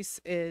piece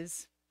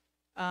is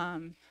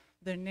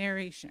the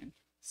narration.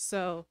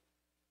 So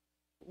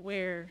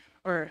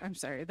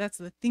that's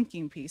the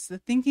thinking piece. The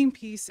thinking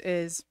piece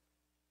is,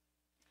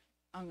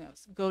 I'm gonna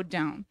go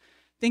down.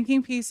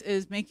 Thinking piece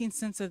is making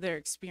sense of their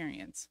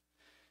experience,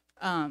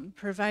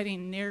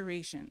 providing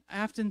narration.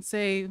 I often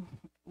say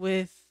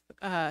with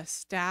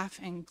staff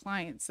and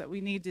clients that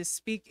we need to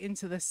speak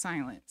into the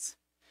silence.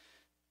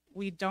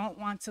 We don't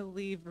want to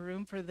leave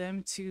room for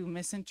them to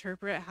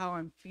misinterpret how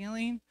I'm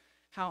feeling,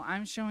 how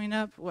I'm showing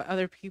up, what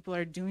other people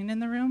are doing in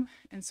the room.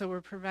 And so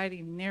we're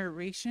providing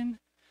narration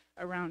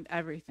around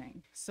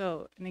everything.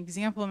 So an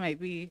example might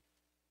be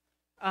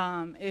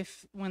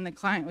if when the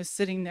client was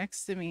sitting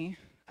next to me,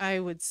 I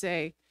would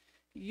say,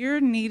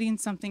 you're needing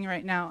something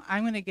right now.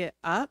 I'm going to get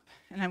up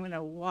and I'm going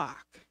to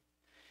walk.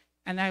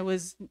 And I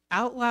was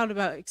out loud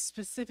about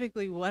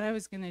specifically what I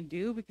was going to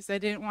do because I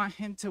didn't want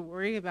him to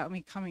worry about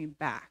me coming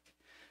back.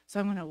 So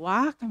I'm going to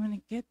walk, I'm going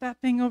to get that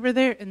thing over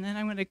there, and then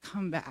I'm going to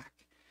come back.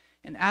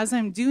 And as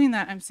I'm doing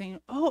that, I'm saying,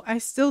 oh, I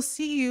still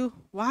see you.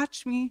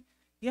 Watch me.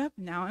 Yep,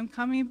 now I'm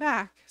coming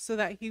back, so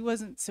that he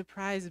wasn't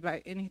surprised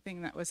by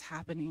anything that was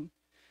happening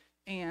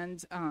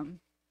and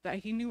that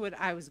he knew what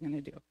I was going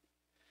to do.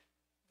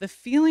 The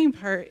feeling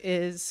part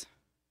is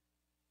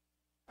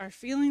our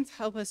feelings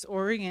help us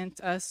orient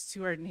us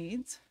to our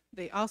needs.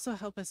 They also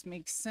help us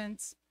make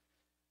sense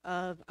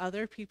of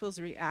other people's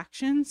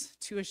reactions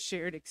to a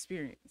shared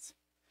experience.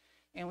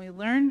 And we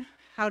learn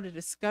how to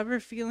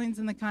discover feelings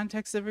in the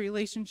context of a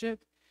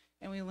relationship,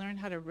 and we learn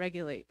how to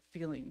regulate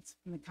feelings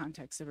in the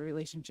context of a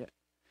relationship.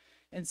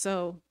 And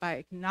so by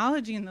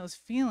acknowledging those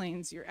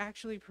feelings, you're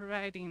actually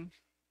providing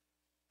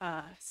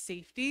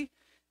safety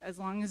as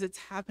long as it's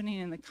happening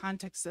in the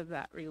context of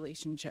that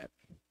relationship.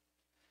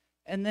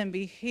 And then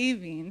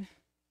behaving,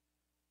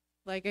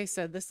 like I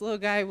said, this little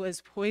guy was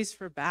poised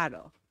for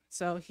battle.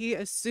 So he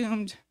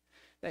assumed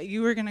that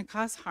you were going to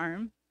cause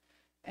harm.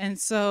 And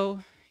so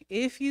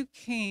if you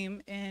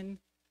came in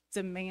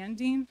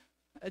demanding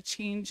a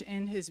change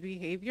in his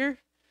behavior,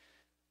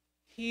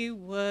 he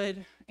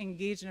would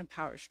engage in a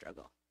power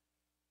struggle.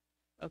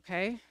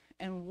 Okay?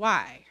 And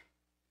why?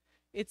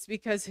 It's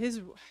because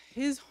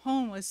his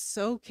home was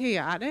so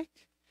chaotic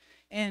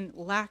and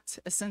lacked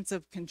a sense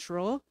of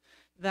control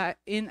that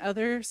in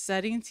other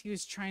settings he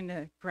was trying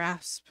to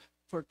grasp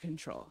for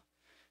control.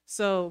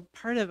 So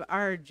part of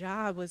our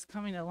job was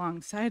coming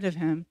alongside of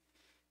him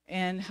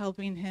and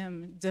helping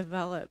him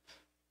develop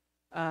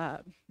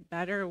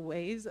better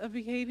ways of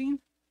behaving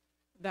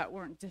that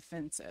weren't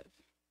defensive.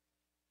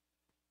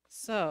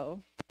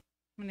 So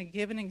I'm going to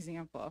give an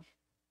example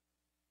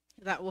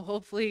that will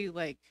hopefully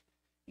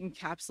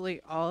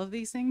encapsulate all of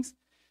these things.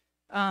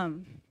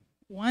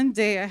 One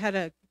day I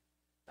had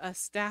a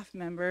staff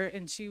member,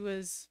 and she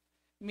was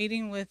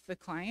meeting with the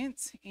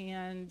client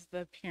and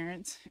the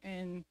parent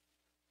in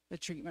the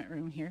treatment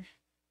room here,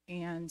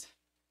 and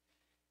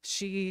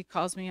she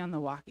calls me on the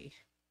walkie.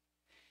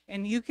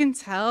 And you can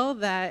tell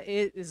that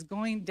it is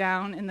going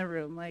down in the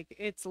room. Like,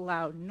 it's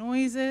loud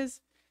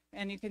noises,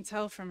 and you can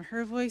tell from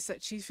her voice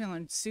that she's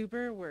feeling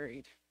super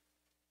worried.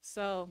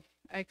 So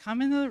I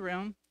come into the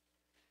room,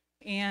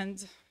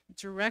 and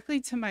directly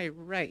to my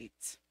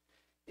right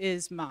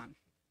is mom.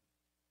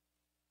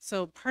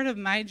 So part of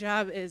my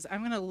job is I'm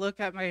going to look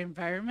at my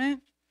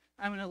environment.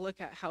 I'm going to look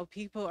at how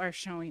people are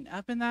showing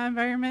up in that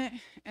environment,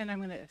 and I'm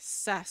going to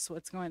assess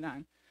what's going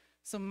on.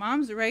 So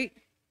mom's right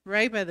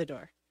by the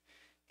door.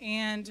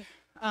 And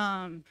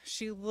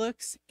she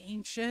looks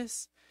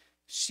anxious.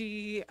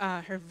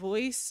 Her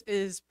voice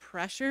is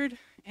pressured,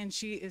 and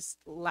she is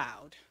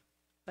loud,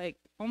 like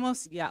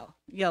almost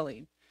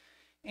yelling.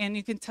 And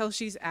you can tell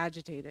she's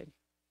agitated.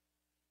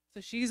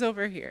 So she's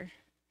over here.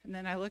 And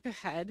then I look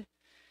ahead,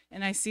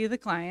 and I see the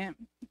client,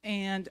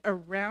 and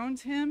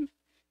around him,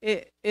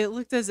 it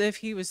looked as if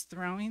he was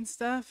throwing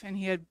stuff, and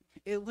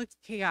it looked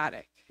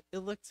chaotic. It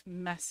looked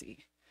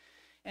messy.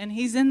 And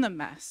he's in the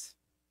mess.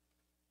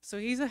 So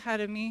he's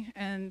ahead of me,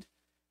 and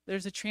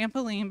there's a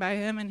trampoline by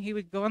him, and he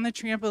would go on the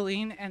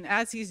trampoline, and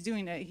as he's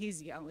doing it,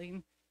 he's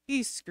yelling,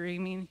 he's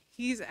screaming,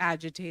 he's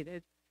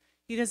agitated.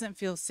 He doesn't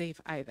feel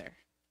safe either.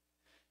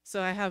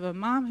 So I have a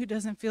mom who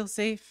doesn't feel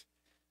safe.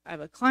 I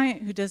have a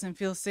client who doesn't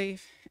feel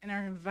safe, and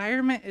our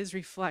environment is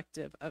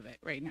reflective of it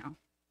right now.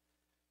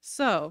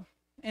 So,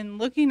 in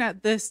looking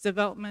at this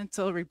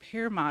developmental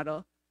repair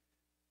model,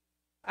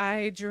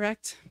 I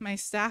direct my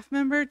staff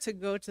member to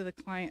go to the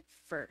client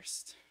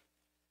first.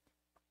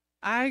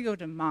 I go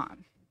to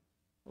mom.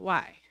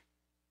 Why?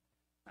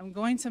 I'm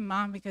going to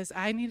mom because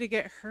I need to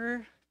get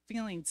her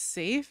feeling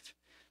safe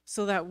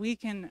so that we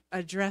can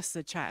address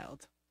the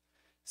child.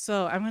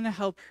 So I'm going to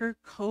help her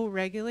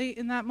co-regulate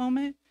in that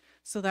moment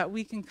so that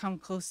we can come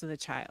close to the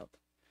child.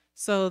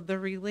 So the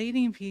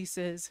relating piece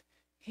is,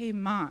 hey,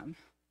 mom,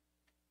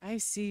 I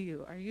see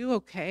you. Are you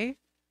okay?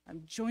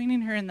 I'm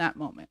joining her in that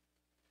moment.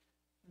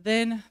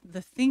 Then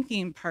the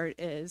thinking part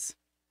is,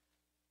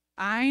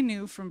 I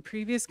knew from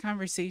previous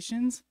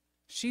conversations,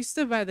 she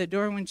stood by the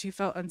door when she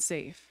felt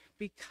unsafe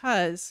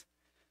because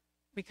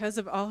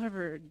of all of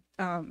her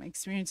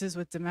experiences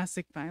with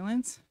domestic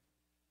violence.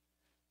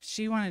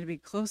 She wanted to be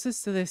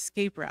closest to the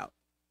escape route.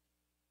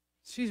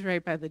 She's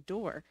right by the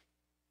door.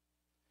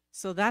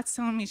 So that's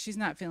telling me she's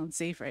not feeling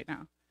safe right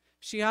now.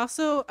 She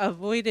also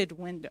avoided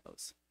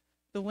windows.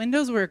 The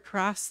windows were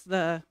across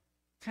the,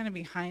 kind of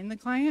behind the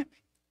client.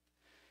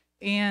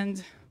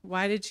 And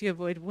why did she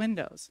avoid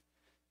windows?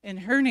 In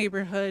her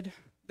neighborhood,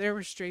 there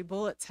were stray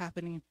bullets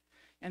happening,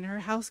 and her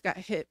house got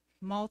hit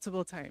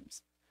multiple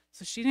times.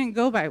 So she didn't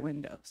go by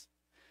windows.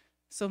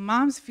 So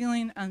mom's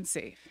feeling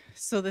unsafe.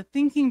 So the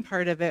thinking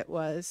part of it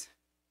was,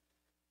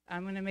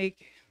 I'm going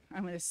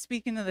to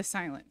speak into the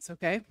silence,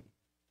 okay?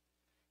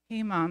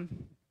 Hey, mom,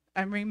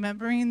 I'm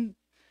remembering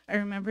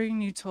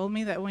you told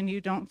me that when you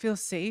don't feel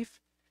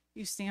safe,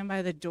 you stand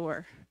by the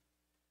door.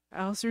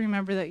 I also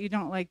remember that you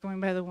don't like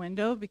going by the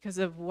window because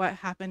of what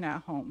happened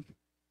at home.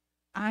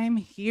 I'm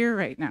here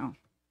right now.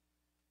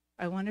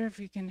 I wonder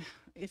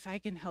if I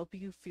can help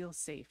you feel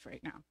safe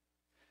right now.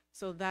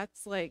 So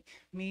that's like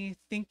me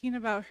thinking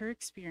about her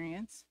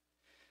experience.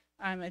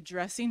 I'm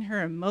addressing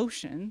her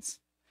emotions.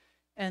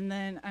 And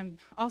then I'm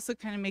also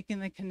kind of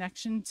making the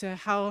connection to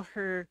how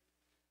her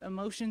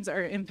emotions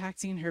are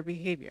impacting her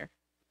behavior.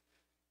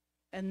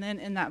 And then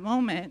in that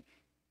moment,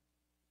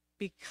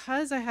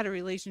 because I had a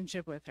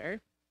relationship with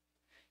her,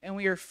 and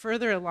we were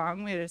further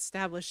along, we had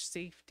established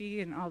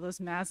safety and all those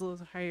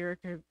Maslow's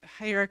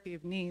hierarchy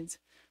of needs.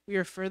 We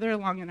were further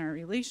along in our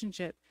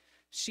relationship.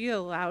 She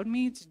allowed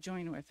me to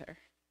join with her.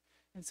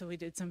 And so we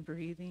did some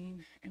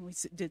breathing and we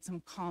did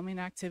some calming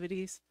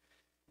activities.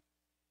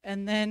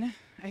 And then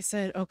I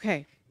said,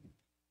 okay,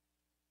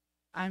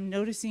 I'm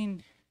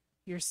noticing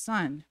your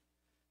son.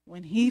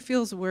 When he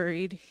feels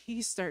worried,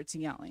 he starts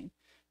yelling.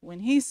 When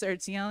he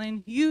starts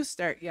yelling, you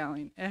start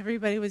yelling.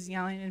 Everybody was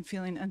yelling and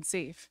feeling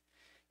unsafe.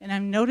 And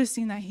I'm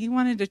noticing that he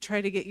wanted to try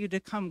to get you to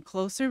come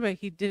closer, but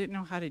he didn't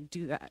know how to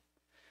do that.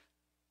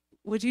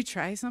 Would you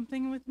try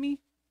something with me?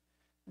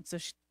 And so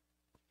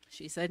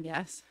she said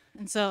yes.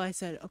 And so I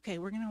said, okay,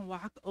 we're going to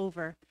walk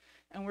over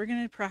and we're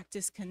going to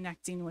practice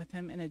connecting with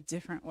him in a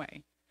different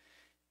way.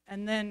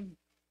 And then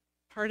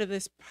part of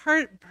this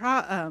process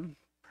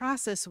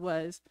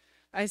was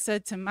I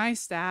said to my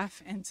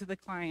staff and to the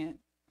client,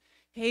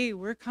 hey,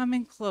 we're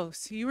coming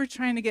close. You were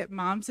trying to get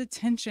mom's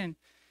attention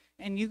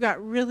and you got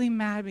really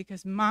mad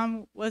because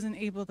mom wasn't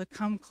able to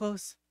come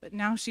close, but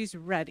now she's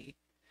ready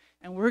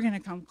and we're going to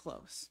come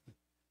close.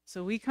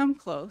 So we come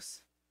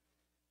close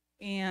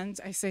and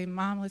I say,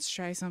 Mom, let's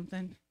try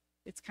something.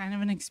 It's kind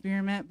of an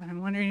experiment, but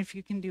I'm wondering if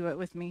you can do it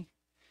with me.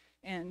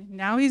 And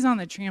now he's on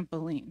the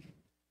trampoline.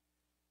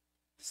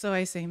 So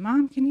I say,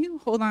 Mom, can you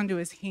hold on to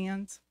his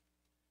hands?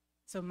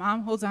 So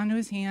Mom holds on to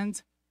his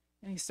hands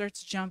and he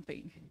starts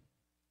jumping.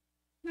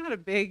 Not a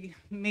big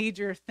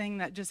major thing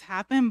that just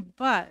happened,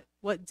 but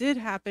what did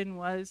happen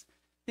was,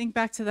 think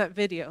back to that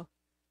video.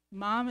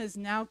 Mom is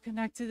now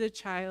connected to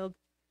child.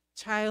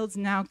 Child's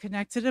now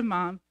connected to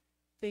mom.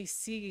 They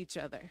see each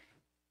other.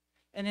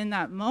 And in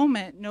that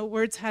moment, no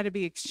words had to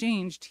be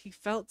exchanged. He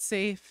felt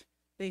safe.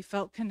 They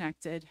felt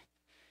connected.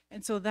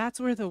 And so that's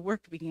where the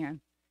work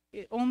began.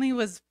 It only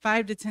was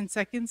 5 to 10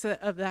 seconds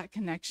of that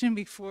connection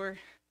before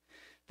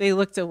they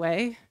looked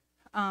away.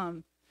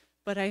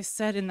 But I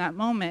said in that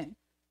moment,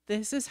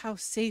 this is how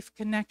safe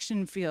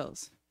connection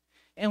feels.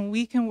 And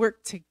we can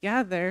work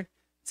together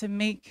to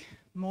make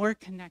more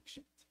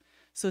connections.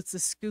 So it's the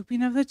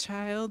scooping of the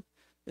child,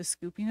 the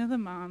scooping of the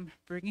mom,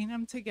 bringing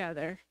them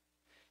together,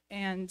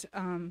 and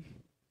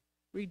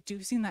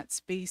reducing that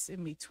space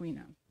in between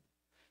them.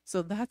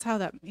 So that's how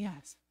that,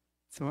 yes.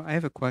 So I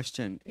have a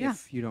question, Yeah.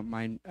 if you don't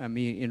mind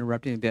me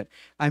interrupting a bit.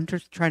 I'm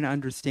just trying to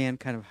understand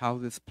kind of how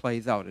this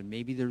plays out, and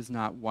maybe there's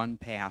not one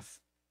path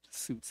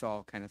suits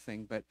all kind of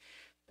thing, but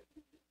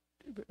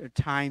a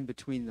time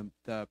between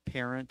the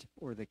parent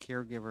or the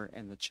caregiver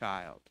and the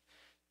child,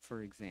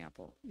 for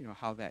example,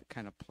 how that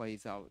kind of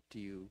plays out. Do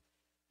you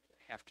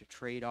have to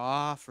trade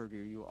off, or are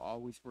you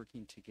always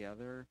working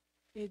together?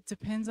 It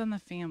depends on the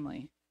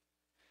family.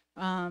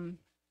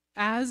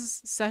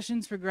 As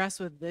sessions progress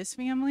with this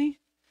family,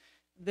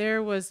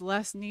 there was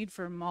less need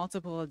for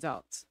multiple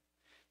adults.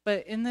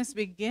 But in this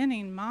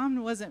beginning,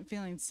 mom wasn't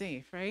feeling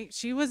safe, right?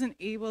 She wasn't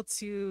able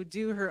to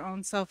do her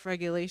own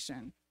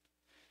self-regulation.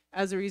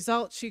 As a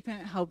result, she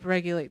couldn't help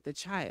regulate the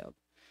child.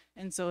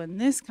 And so in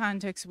this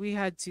context, we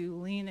had to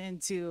lean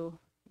into,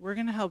 we're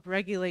going to help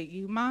regulate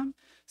you, Mom,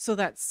 so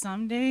that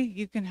someday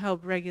you can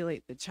help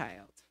regulate the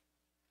child.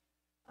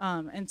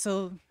 And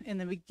so in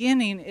the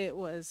beginning, it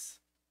was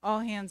all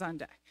hands on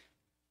deck.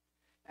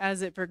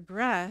 As it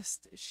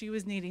progressed, she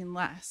was needing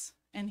less,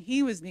 and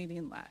he was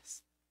needing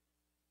less.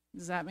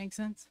 Does that make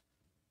sense?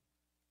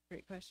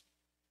 Great question.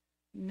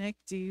 Nick,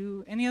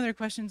 any other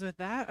questions with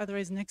that?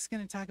 Otherwise, Nick's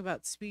going to talk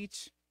about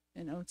speech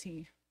and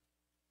OT.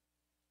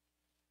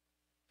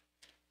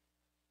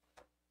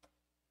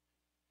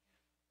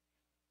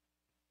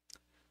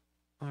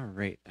 All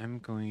right, I'm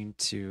going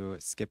to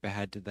skip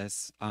ahead to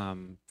this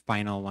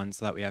final one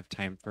so that we have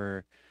time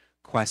for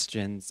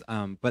questions.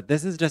 But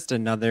this is just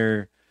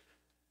another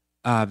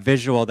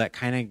visual that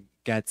kind of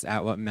gets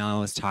at what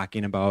Mel was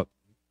talking about.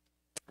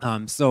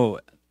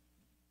 So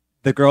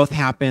the growth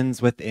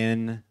happens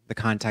within the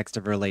context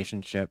of a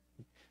relationship.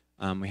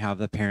 We have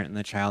the parent and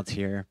the child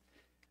here.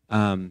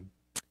 And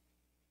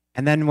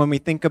then when we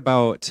think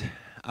about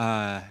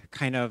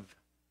kind of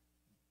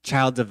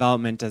child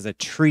development as a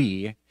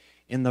tree,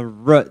 in the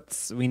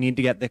roots, we need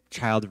to get the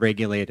child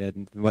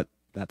regulated.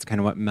 That's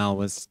kind of what Mel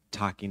was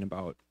talking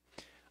about.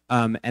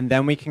 And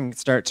then we can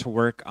start to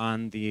work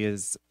on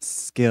these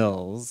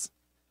skills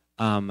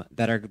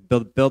that are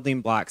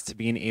building blocks to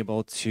being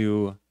able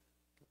to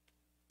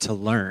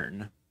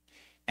learn.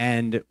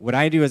 And what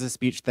I do as a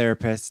speech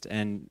therapist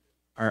and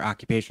our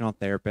occupational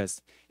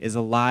therapist is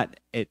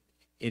it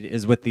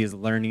is with these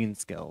learning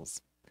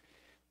skills.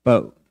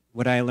 But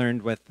what I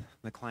learned with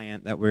the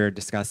client that we're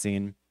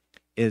discussing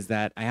is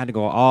that I had to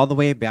go all the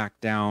way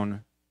back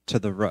down to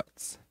the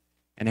roots.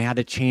 And I had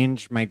to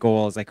change my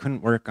goals. I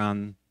couldn't work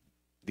on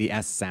the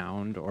S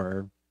sound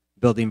or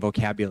building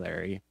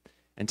vocabulary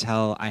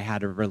until I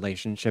had a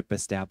relationship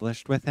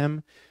established with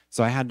him.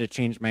 So I had to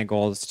change my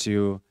goals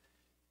to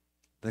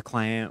the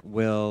client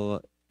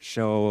will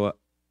show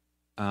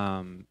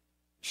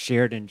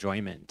shared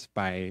enjoyment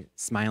by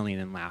smiling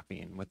and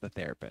laughing with the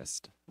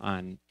therapist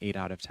on 8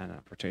 out of 10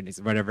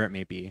 opportunities, whatever it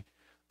may be.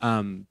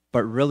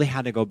 But really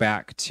had to go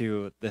back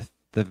to the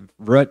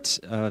root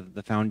of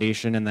the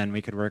foundation, and then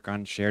we could work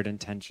on shared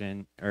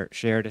attention,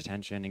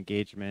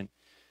 engagement,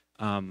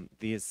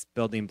 these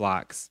building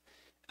blocks,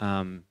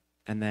 and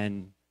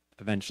then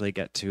eventually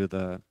get to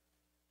the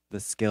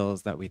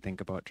skills that we think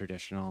about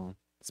traditional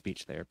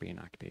speech therapy and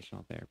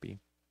occupational therapy.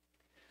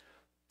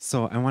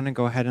 So I want to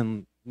go ahead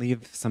and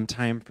leave some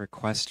time for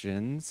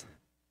questions.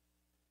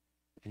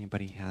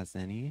 Anybody has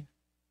any?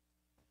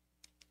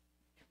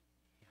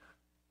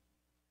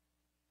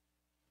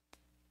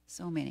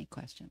 So many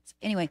questions.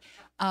 Anyway,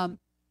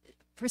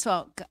 first of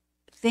all,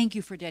 thank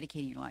you for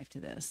dedicating your life to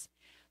this.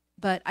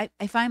 But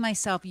I find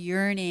myself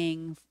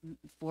yearning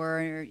for,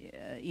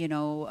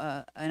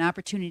 an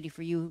opportunity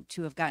for you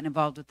to have gotten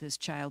involved with this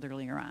child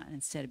earlier on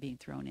instead of being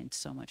thrown into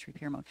so much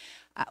repair mode.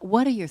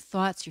 What are your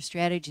thoughts, your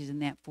strategies in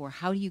that for?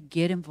 How do you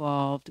get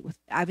involved with,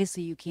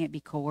 obviously you can't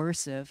be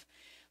coercive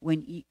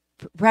when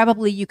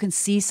probably you can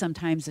see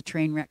sometimes a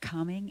train wreck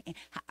coming.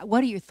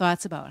 What are your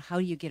thoughts about how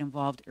do you get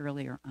involved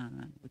earlier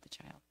on with the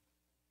child?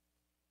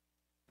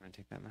 I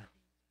take that now.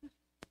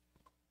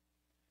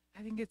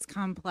 I think it's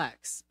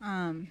complex.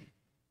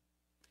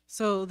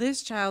 So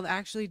this child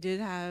actually did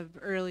have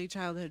early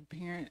childhood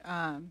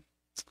home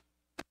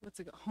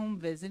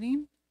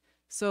visiting.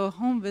 So a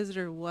home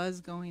visitor was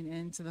going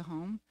into the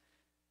home,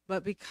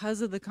 but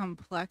because of the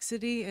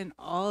complexity and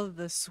all of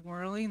the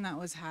swirling that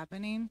was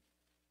happening,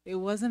 it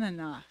wasn't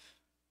enough.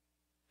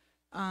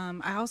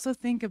 I also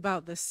think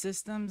about the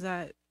systems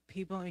that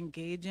people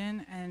engage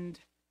in, and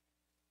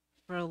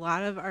for a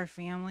lot of our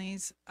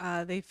families,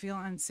 they feel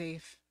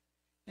unsafe.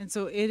 And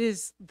so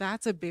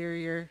that's a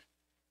barrier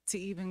to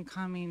even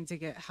coming to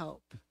get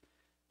help.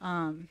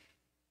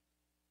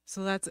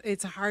 So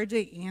it's hard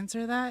to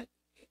answer that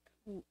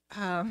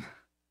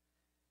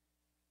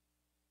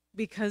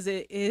because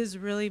it is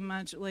really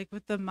much like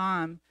with the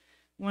mom.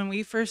 When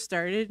we first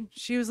started,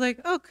 she was like,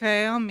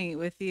 okay, I'll meet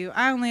with you.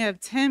 I only have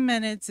 10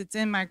 minutes. It's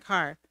in my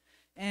car.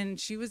 And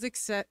she was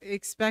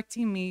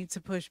expecting me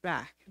to push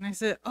back. And I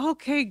said,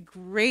 okay,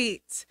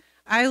 great.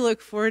 I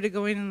look forward to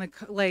going in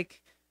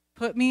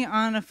put me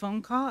on a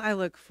phone call. I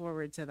look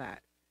forward to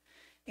that.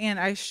 And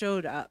I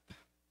showed up.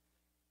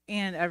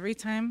 And every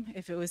time,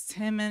 if it was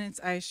 10 minutes,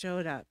 I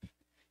showed up.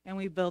 And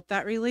we built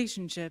that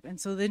relationship. And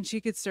so then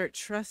she could start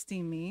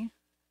trusting me.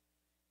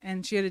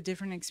 And she had a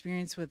different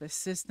experience with a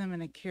system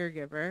and a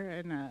caregiver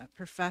and a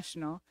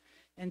professional.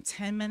 And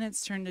 10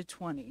 minutes turned to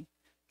 20.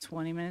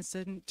 20 minutes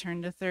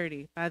turned to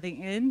 30. By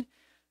the end,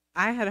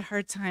 I had a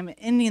hard time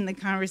ending the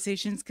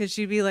conversations because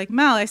she'd be like,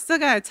 Mel, I still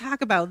got to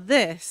talk about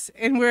this.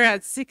 And we're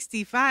at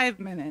 65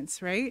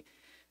 minutes, right?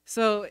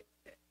 So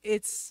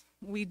this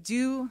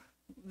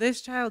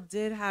child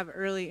did have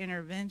early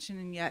intervention,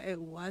 and yet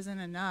it wasn't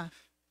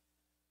enough.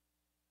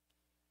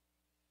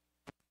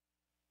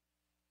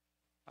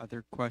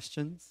 Other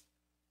questions?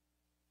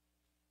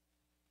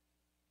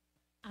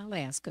 I'll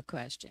ask a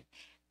question.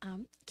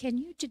 Can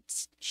you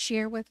just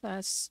share with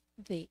us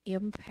the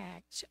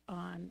impact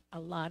on a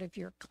lot of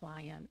your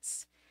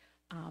clients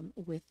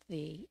with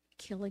the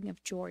killing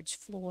of George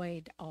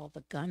Floyd, all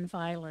the gun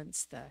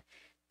violence, the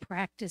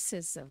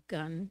practices of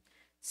gun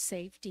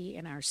safety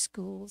in our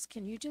schools.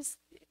 Can you just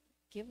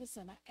give us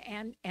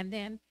and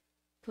then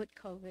put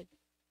COVID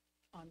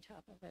on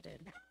top of it,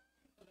 and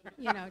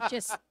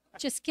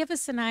just give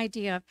us an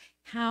idea of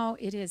how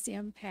it has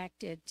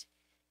impacted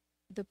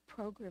the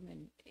program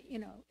and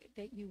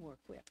that you work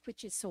with,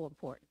 which is so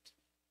important.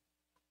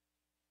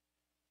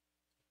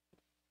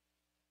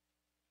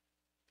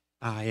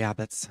 Yeah,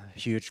 that's a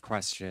huge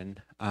question.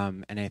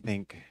 And I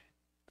think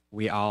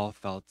we all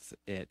felt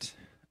it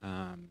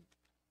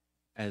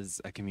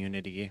as a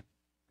community.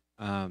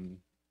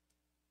 And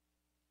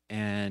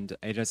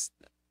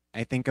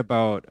I think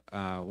about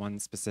one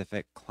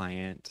specific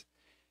client.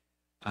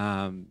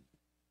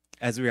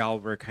 As we all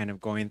were kind of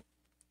going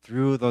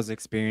through those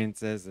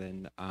experiences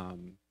and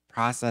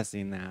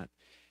processing that,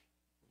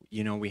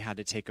 we had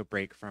to take a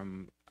break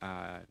from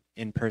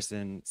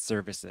in-person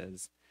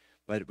services,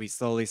 but we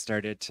slowly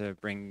started to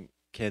bring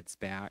kids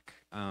back.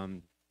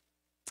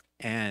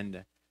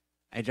 And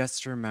I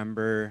just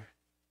remember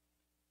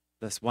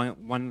this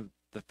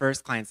the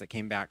first clients that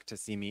came back to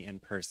see me in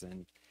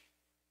person.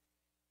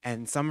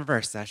 And some of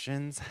our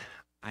sessions,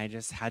 I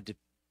just had to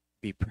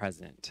be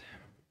present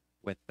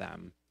with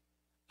them.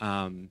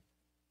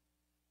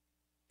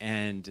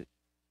 And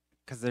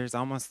because there's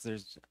almost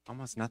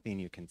nothing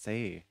you can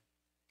say,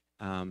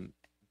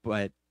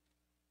 but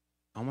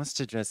almost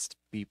to just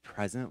be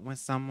present with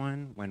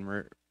someone when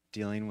we're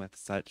dealing with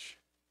such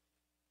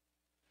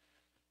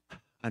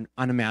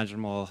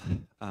unimaginable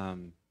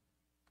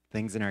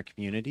things in our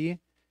community,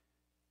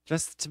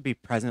 just to be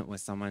present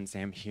with someone,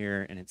 say I'm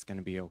here and it's going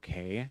to be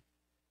okay,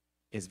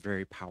 is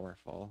very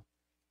powerful.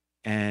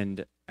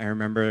 And I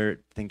remember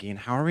thinking,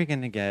 how are we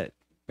going to get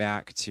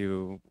back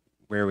to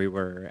where we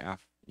were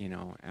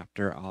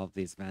after all of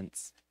these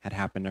events had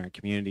happened in our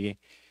community?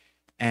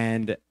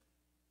 And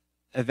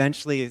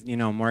eventually,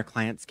 more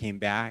clients came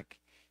back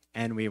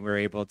and we were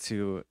able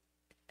to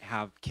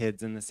have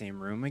kids in the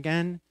same room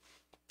again.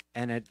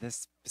 And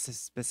this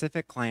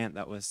specific client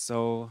that was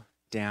so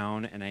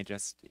down, and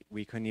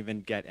we couldn't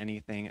even get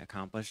anything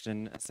accomplished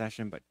in a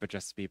session, but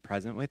just be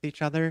present with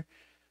each other,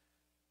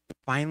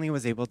 finally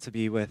was able to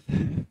be with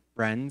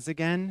friends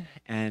again.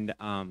 And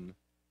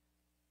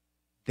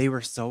they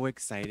were so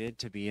excited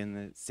to be in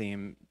the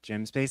same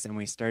gym space, and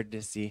we started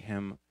to see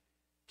him,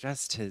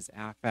 just his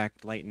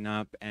affect lighten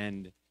up,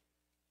 and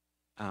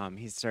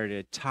he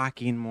started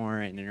talking more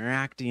and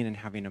interacting and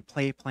having a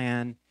play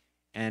plan.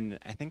 And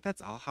I think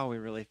that's all how we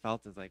really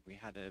felt, is like we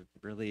had to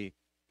really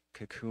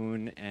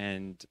cocoon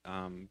and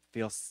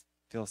feel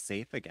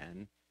safe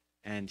again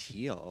and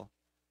heal.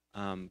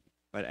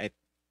 But I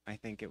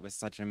think it was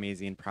such an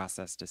amazing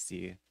process to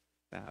see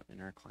that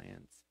in our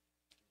clients.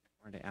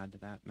 More to add to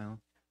that, Mel?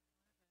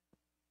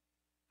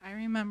 I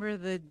remember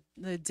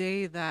the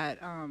day that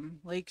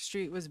Lake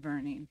Street was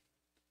burning,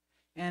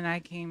 and I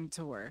came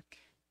to work,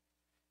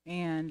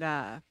 and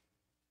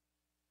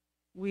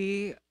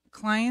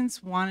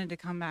clients wanted to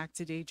come back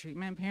to day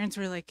treatment. Parents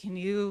were like, "Can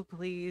you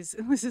please?"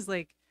 And this is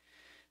like,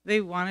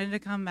 they wanted to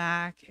come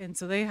back, and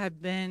so they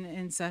had been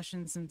in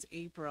session since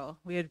April.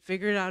 We had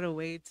figured out a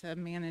way to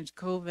manage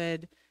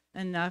COVID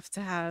enough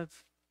to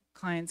have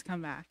clients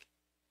come back.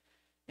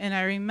 And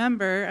I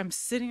remember I'm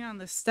sitting on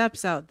the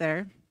steps out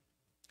there.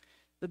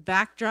 The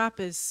backdrop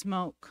is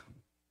smoke.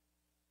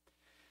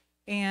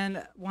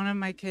 And one of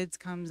my kids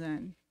comes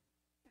in,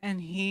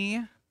 and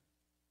I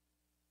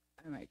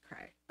might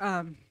cry.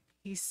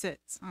 He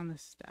sits on the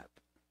step,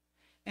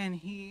 and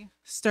he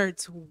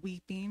starts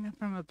weeping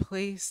from a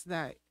place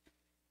that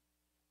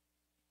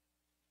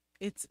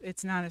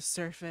it's not a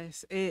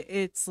surface.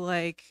 It's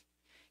like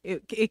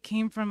it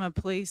came from a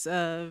place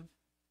of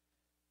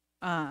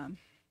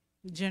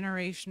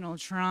generational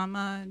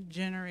trauma,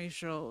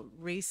 generational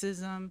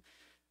racism.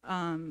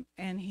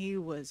 And he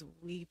was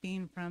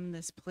weeping from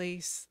this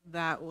place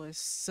that was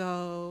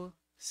so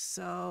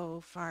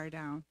far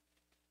down.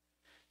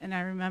 And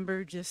I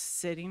remember just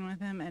sitting with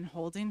him and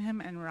holding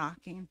him and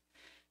rocking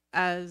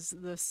as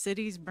the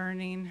city's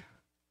burning.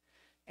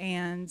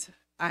 And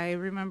I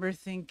remember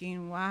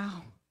thinking,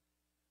 wow,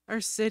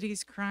 our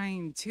city's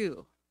crying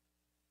too.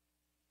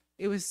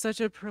 It was such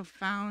a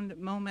profound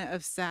moment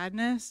of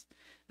sadness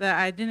that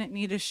I didn't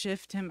need to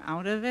shift him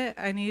out of it.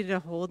 I needed to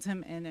hold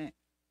him in it.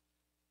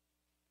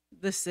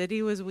 The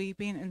city was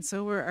weeping, and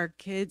so were our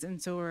kids,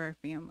 and so were our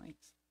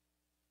families.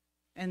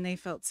 And they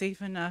felt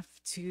safe enough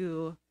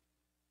to,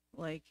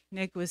 like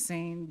Nick was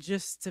saying,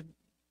 just to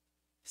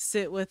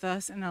sit with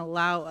us and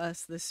allow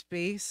us the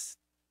space,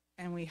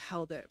 and we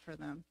held it for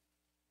them.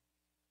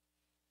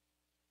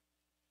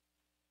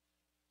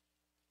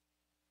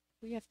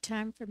 We have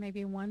time for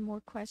maybe one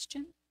more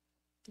question.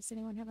 Does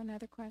anyone have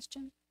another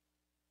question?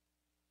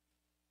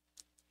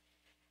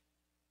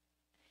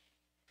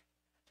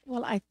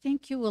 Well, I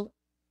think you will.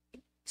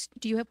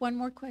 Do you have one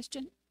more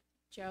question,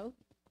 Joe?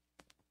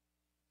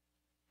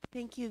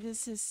 Thank you.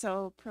 This is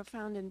so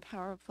profound and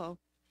powerful.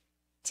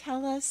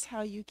 Tell us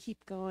how you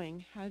keep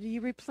going. How do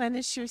you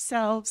replenish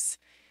yourselves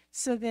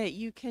so that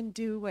you can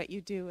do what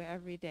you do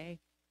every day?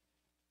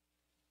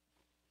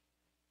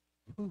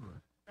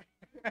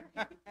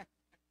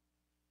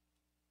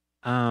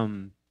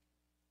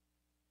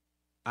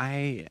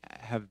 I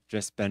have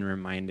just been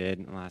reminded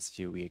in the last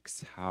few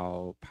weeks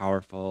how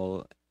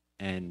powerful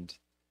and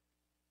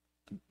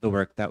the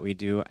work that we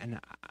do, and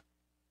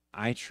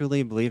I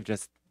truly believe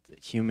just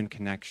human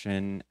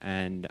connection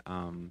and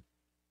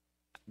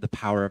the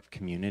power of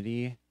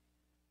community.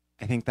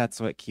 I think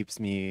that's what keeps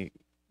me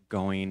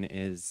going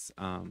is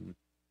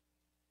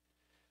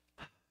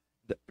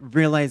the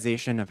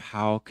realization of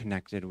how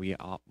connected we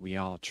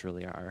all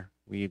truly are.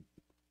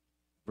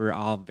 We're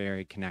all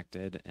very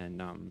connected,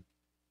 and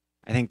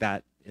I think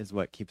that is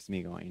what keeps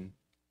me going.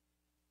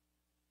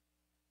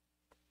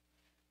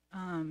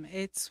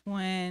 It's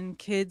when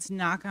kids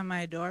knock on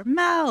my door,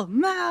 Mel,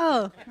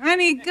 I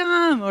need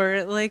gum,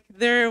 or like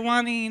they're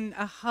wanting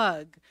a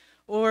hug,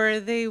 or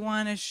they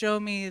want to show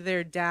me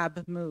their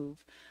dab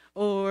move,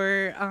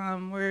 or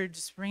we're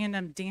just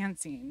random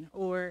dancing,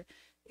 or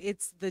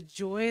it's the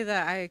joy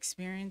that I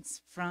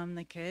experience from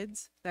the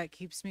kids that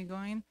keeps me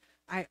going.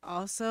 I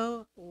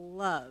also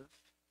love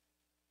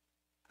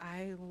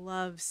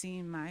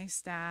seeing my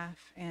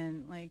staff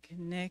and like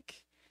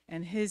Nick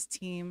and his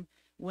team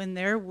when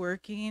they're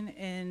working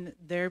in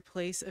their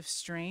place of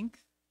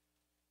strength.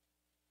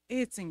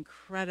 It's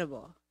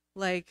incredible,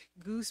 like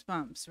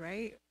goosebumps,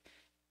 right?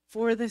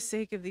 For the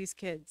sake of these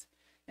kids.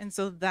 And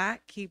so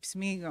that keeps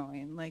me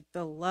going, like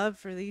the love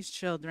for these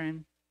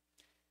children,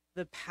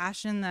 the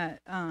passion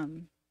that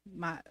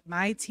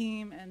my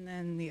team and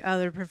then the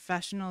other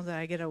professionals that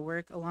I get to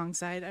work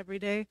alongside every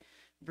day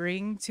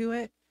bring to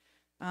it.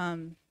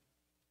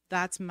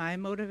 That's my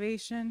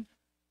motivation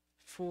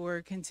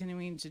for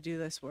continuing to do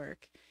this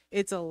work.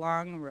 It's a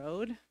long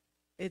road.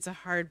 It's a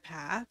hard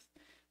path,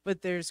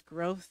 but there's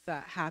growth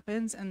that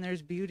happens and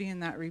there's beauty in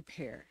that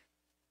repair.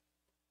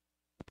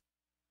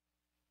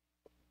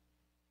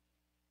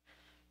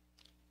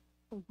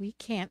 We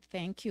can't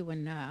thank you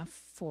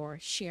enough for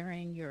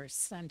sharing your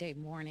Sunday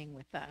morning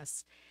with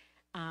us.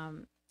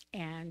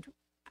 And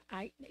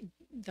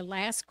the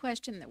last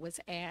question that was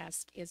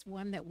asked is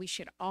one that we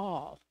should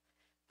all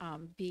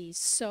be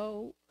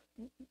so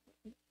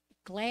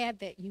glad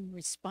that you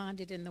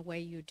responded in the way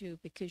you do,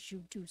 because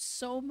you do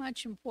so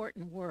much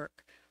important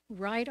work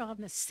right on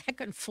the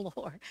second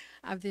floor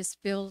of this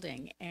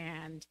building.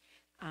 And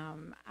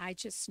I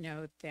just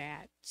know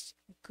that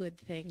good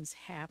things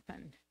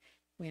happen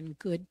when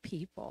good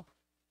people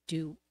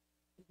do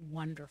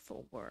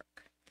wonderful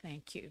work.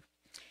 Thank you.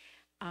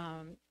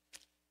 I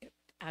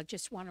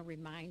just want to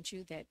remind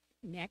you that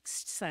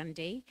next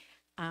Sunday,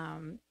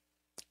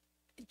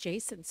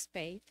 Jason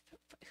Spaeth,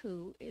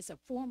 who is a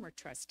former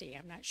trustee,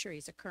 I'm not sure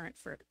he's a current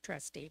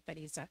trustee, but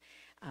he's a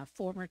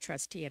former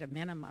trustee at a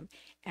minimum,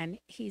 and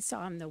he's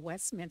on the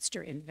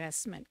Westminster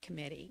Investment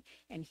Committee,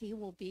 and he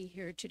will be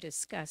here to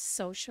discuss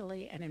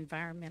socially and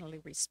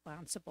environmentally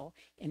responsible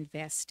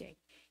investing,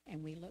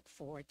 and we look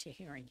forward to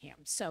hearing him.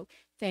 So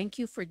thank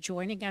you for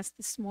joining us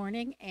this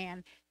morning,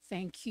 and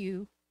thank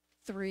you,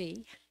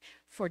 three,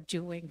 for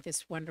doing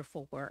this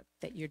wonderful work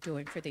that you're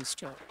doing for these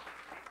children.